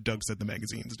doing what Doug said the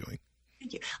magazine's doing.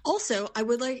 Thank you. Also, I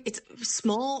would like, it's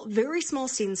small, very small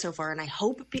scene so far, and I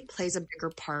hope it plays a bigger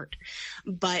part.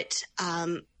 But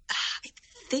I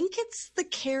think it's the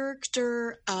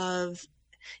character of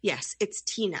Yes, it's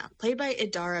Tina, played by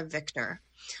Idara Victor.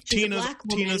 She's a black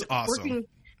woman Tina's awesome.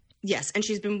 Yes, and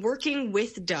she's been working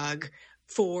with Doug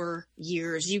for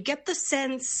years. You get the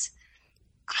sense,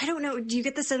 I don't know, do you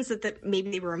get the sense that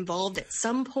maybe they were involved at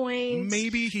some point?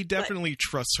 Maybe he definitely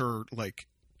trusts her, like,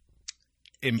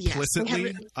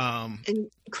 implicitly. Yes, an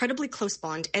incredibly close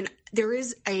bond. And there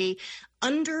is a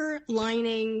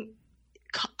underlining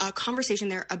conversation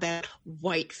there about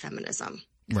white feminism.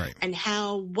 Right. And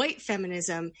how white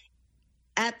feminism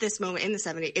at this moment in the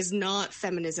 70s is not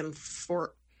feminism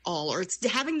for all, or it's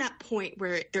having that point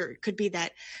where there could be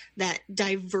that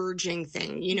diverging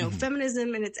thing, you know,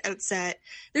 feminism in its outset.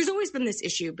 There's always been this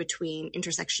issue between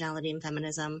intersectionality and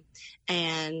feminism,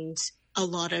 and a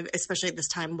lot of, especially at this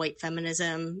time, white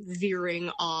feminism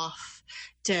veering off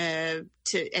to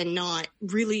and not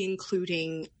really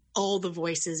including all the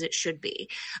voices it should be.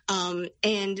 And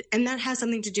that has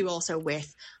something to do also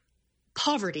with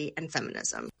poverty and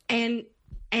feminism.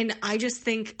 And I just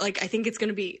think, like, I think it's going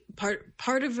to be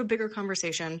part of a bigger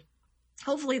conversation,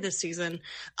 hopefully this season.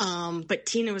 But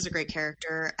Tina was a great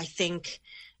character. I think,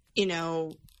 you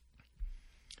know,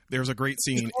 there's a great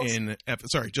scene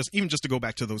just to go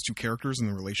back to those two characters and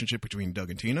the relationship between Doug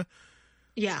and Tina.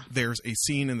 Yeah. There's a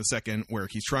scene in the second where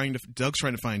Doug's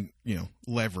trying to find, you know,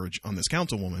 leverage on this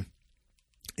councilwoman,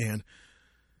 and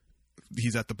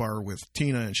he's at the bar with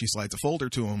Tina, and she slides a folder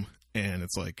to him, and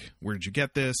it's like, where did you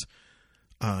get this?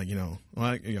 I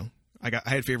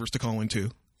had favors to call in too,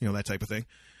 you know, that type of thing.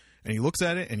 And he looks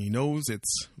at it and he knows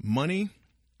it's money,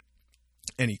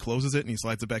 and he closes it and he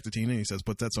slides it back to Tina and he says,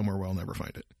 put that somewhere where I'll never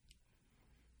find it.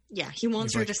 Yeah. He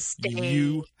wants her to stay.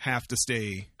 You have to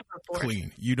stay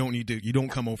clean. You don't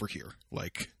come over here.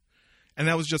 Like, and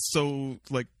that was just so,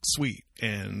 like, sweet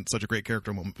and such a great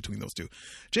character moment between those two.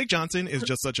 Jake Johnson is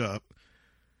just such a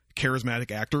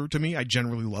charismatic actor to me. I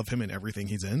generally love him in everything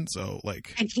he's in. So,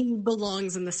 like, and he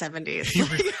belongs in the 70s. He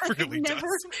really I've never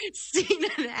seen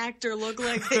an actor look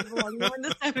like they belong more in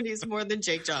the 70s more than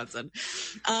Jake Johnson.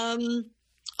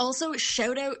 Also,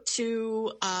 shout out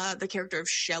to the character of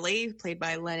Shelley, played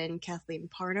by Lennon Kathleen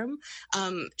Parnham.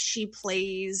 She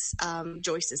plays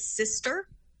Joyce's sister.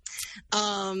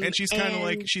 And she's kind of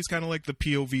like the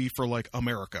POV for, like,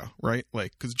 America, right?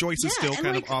 Like, because Joyce is still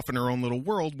kind of off in her own little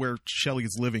world where Shelley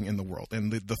is living in the world.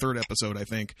 And the third episode, I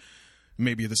think,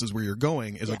 maybe this is where you're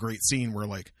going, is a great scene where,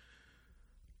 like,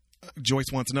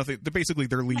 Joyce wants nothing. Basically,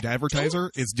 their lead advertiser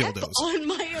is dildos. On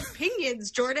my opinions,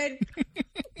 Jordan.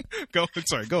 Go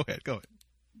ahead.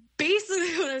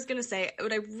 Basically, what I was going to say,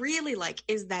 what I really like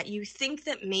is that you think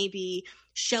that maybe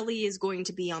Shelley is going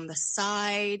to be on the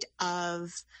side of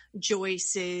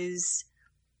Joyce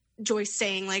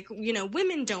saying, like, you know,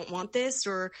 women don't want this,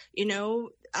 or, you know,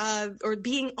 or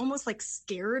being almost like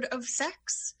scared of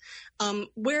sex.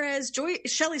 Whereas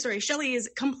Shelley is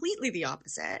completely the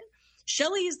opposite.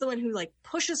 Shelley is the one who, like,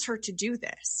 pushes her to do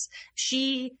this.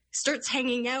 She starts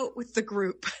hanging out with the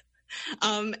group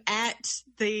at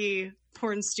the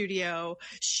porn studio.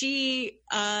 She,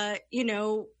 you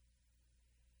know,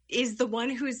 is the one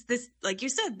who's this, like you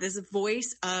said, this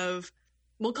voice of,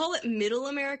 we'll call it middle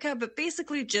America, but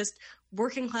basically just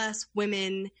working class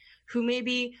women who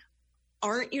maybe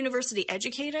aren't university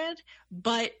educated,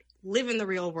 but live in the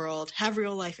real world, have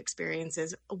real life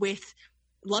experiences with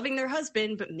loving their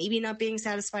husband, but maybe not being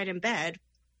satisfied in bed.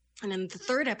 And then the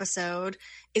third episode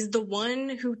is the one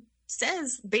who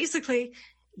says, basically,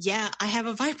 yeah, I have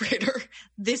a vibrator.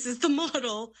 This is the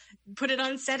model. Put it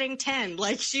on setting 10.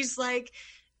 Like, she's, like,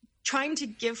 trying to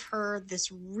give her this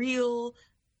real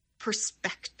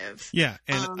perspective. Yeah,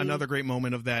 and another great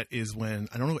moment of that is when,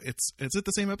 I don't know, is it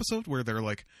the same episode where they're,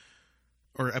 like,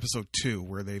 or episode 2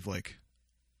 where they've, like,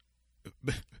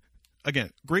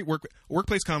 again, great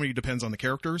workplace comedy depends on the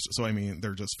characters. So, I mean,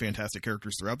 they're just fantastic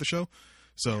characters throughout the show.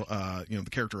 So, you know, the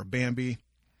character of Bambi,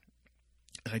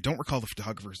 and I don't recall the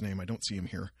photographer's name. I don't see him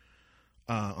here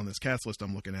on this cast list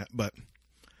I'm looking at, but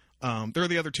they're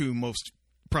the other two most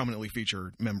prominently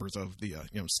featured members of the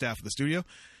staff of the studio,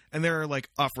 and they're, like,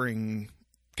 offering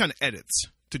kind of edits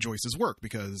to Joyce's work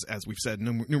because, as we've said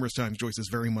numerous times, Joyce is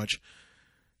very much,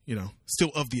 you know,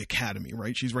 still of the academy,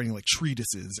 right? She's writing, like,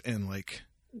 treatises and, like,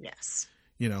 yes,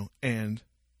 you know, and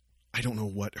I don't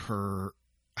know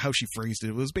how she phrased it.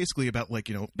 It was basically about, like,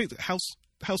 you know,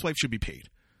 housewife should be paid,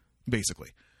 basically.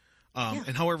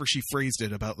 And however she phrased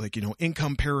it about, like, you know,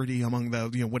 income parity among the,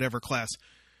 you know, whatever class.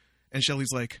 And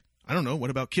Shelley's like, I don't know, what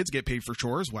about kids get paid for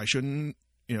chores? Why shouldn't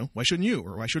you,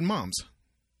 or why shouldn't moms?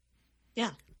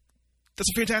 Yeah. That's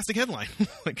a fantastic headline.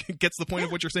 Like, it gets the point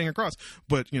of what you're saying across.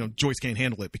 But, you know, Joyce can't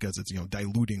handle it because it's, you know,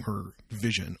 diluting her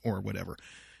vision or whatever.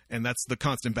 And that's the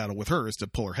constant battle with her, is to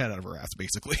pull her head out of her ass,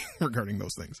 basically, regarding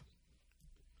those things.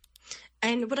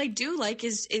 And what I do like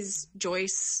is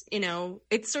Joyce, you know,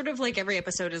 it's sort of like every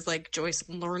episode is like Joyce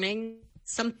learning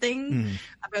something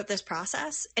about this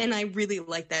process. And I really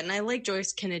like that. And I like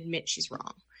Joyce can admit she's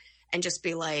wrong and just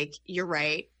be like, you're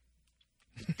right.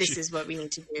 This is what we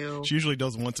need to do. She usually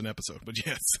does once an episode, but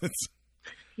yes.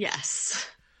 Yes.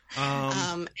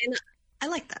 And I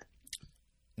like that.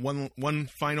 One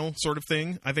final sort of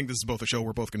thing. I think this is both a show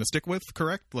we're both going to stick with,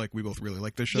 correct? Like, we both really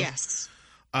like this show. Yes.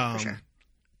 For sure.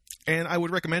 And I would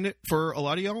recommend it for a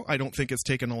lot of y'all. I don't think it's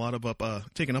taken up a lot of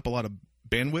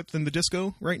bandwidth in the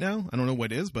disco right now. I don't know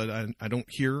what it is, but I don't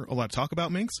hear a lot of talk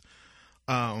about Minx.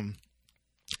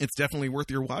 It's definitely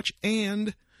worth your watch.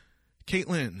 And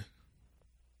Caitlin.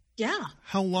 Yeah.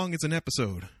 How long is an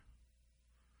episode?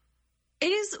 It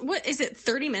is, what is it,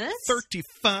 30 minutes?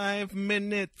 35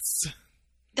 minutes.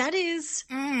 That is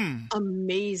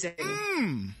amazing.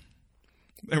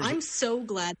 I'm so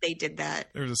glad they did that.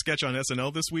 There was a sketch on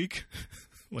SNL this week,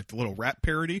 like the little rap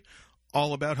parody,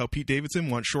 all about how Pete Davidson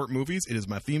wants short movies. It is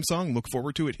my theme song. Look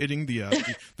forward to it hitting the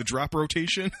drop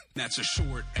rotation. That's a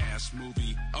short-ass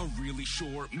movie. A really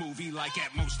short movie, like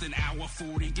at most an hour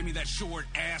 40. Give me that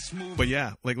short-ass movie. But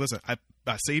yeah, like, listen, I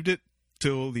saved it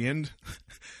till the end.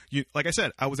 Like I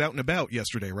said, I was out and about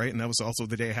yesterday, right? And that was also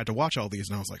the day I had to watch all these.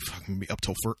 And I was like, fuck, I'm going to be up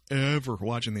till forever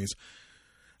watching these.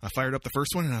 I fired up the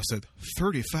first one and I said,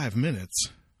 35 minutes?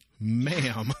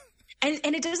 Ma'am. And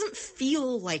it doesn't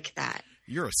feel like that.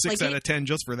 You're a 6 out of 10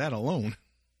 just for that alone.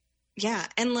 Yeah.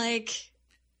 And like,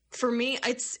 for me,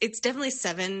 it's definitely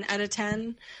 7 out of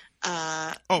 10.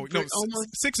 No, almost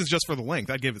 6 is just for the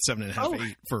length. I'd give it 7.5,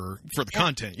 8 for the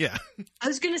content. Yeah. I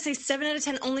was going to say 7 out of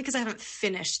 10 only because I haven't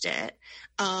finished it.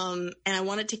 And I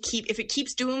want it to if it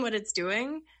keeps doing what it's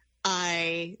doing,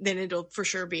 then it'll for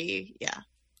sure be,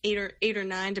 8 or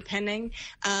 9, depending.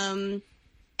 And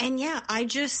yeah,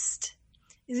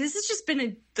 this has just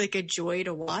been a joy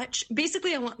to watch.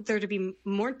 Basically, I want there to be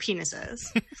more penises.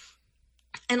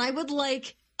 And I would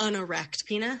like an erect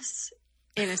penis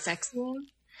in a sex scene.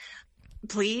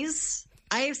 Please.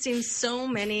 I have seen so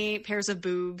many pairs of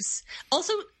boobs.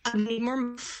 Also, I need more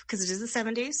because it is the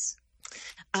 70s.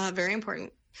 Very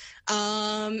important.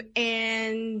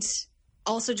 And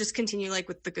also just continue like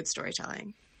with the good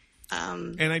storytelling.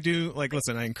 And I do, like,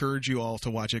 listen, I encourage you all to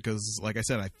watch it because, like I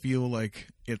said, I feel like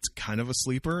it's kind of a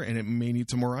sleeper and it may need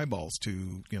some more eyeballs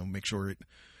to, make sure it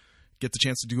gets a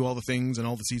chance to do all the things and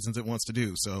all the seasons it wants to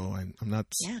do. So I'm not...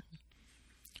 Yeah.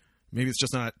 Maybe it's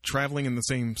just not traveling in the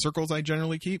same circles I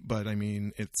generally keep, but I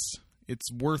mean,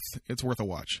 it's worth a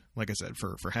watch. Like I said,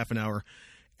 for half an hour,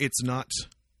 it's not.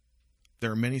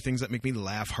 There are many things that make me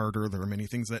laugh harder. There are many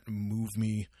things that move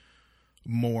me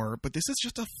more, but this is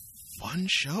just a fun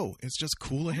show. It's just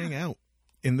cool to hang out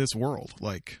in this world.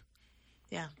 Like,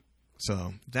 yeah.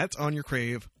 So that's on your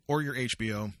Crave or your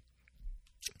HBO.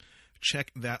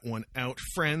 Check that one out,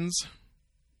 friends.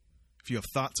 If you have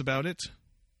thoughts about it,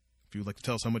 if you would like to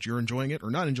tell us how much you're enjoying it or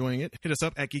not enjoying it, hit us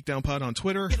up at GeekDownPod on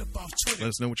Twitter. Let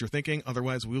us know what you're thinking.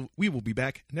 Otherwise, we will be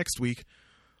back next week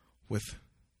with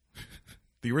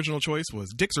the original choice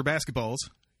was Dicks or Basketballs.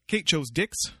 Kate chose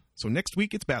Dicks, so next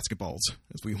week it's Basketballs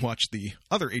as we watch the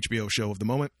other HBO show of the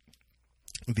moment,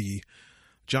 the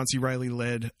John C.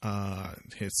 Reilly-led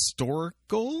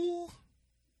historical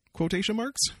quotation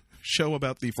marks show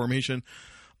about the formation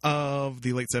of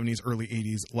the late 70s, early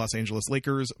 80s Los Angeles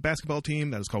Lakers basketball team.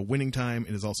 That is called Winning Time.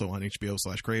 It is also on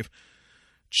HBO/Crave.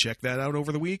 Check that out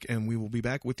over the week, and we will be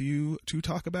back with you to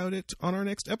talk about it on our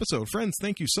next episode. Friends,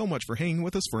 thank you so much for hanging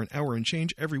with us for an hour and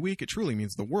change every week. It truly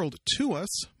means the world to us.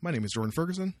 My name is Jordan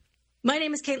Ferguson. My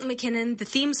name is Caitlin McKinnon. The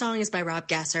theme song is by Rob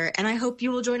Gasser, and I hope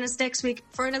you will join us next week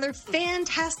for another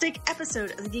fantastic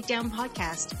episode of the Geek Down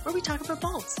Podcast, where we talk about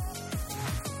balls.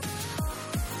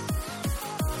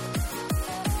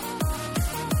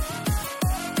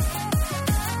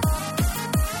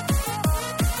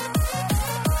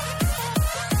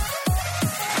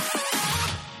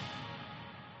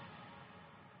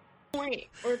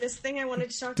 Or this thing I wanted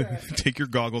to talk about. Take your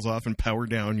goggles off and power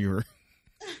down your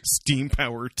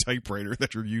steam-powered typewriter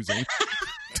that you're using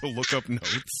to look up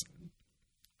notes.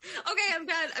 Okay, I'm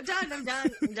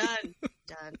done.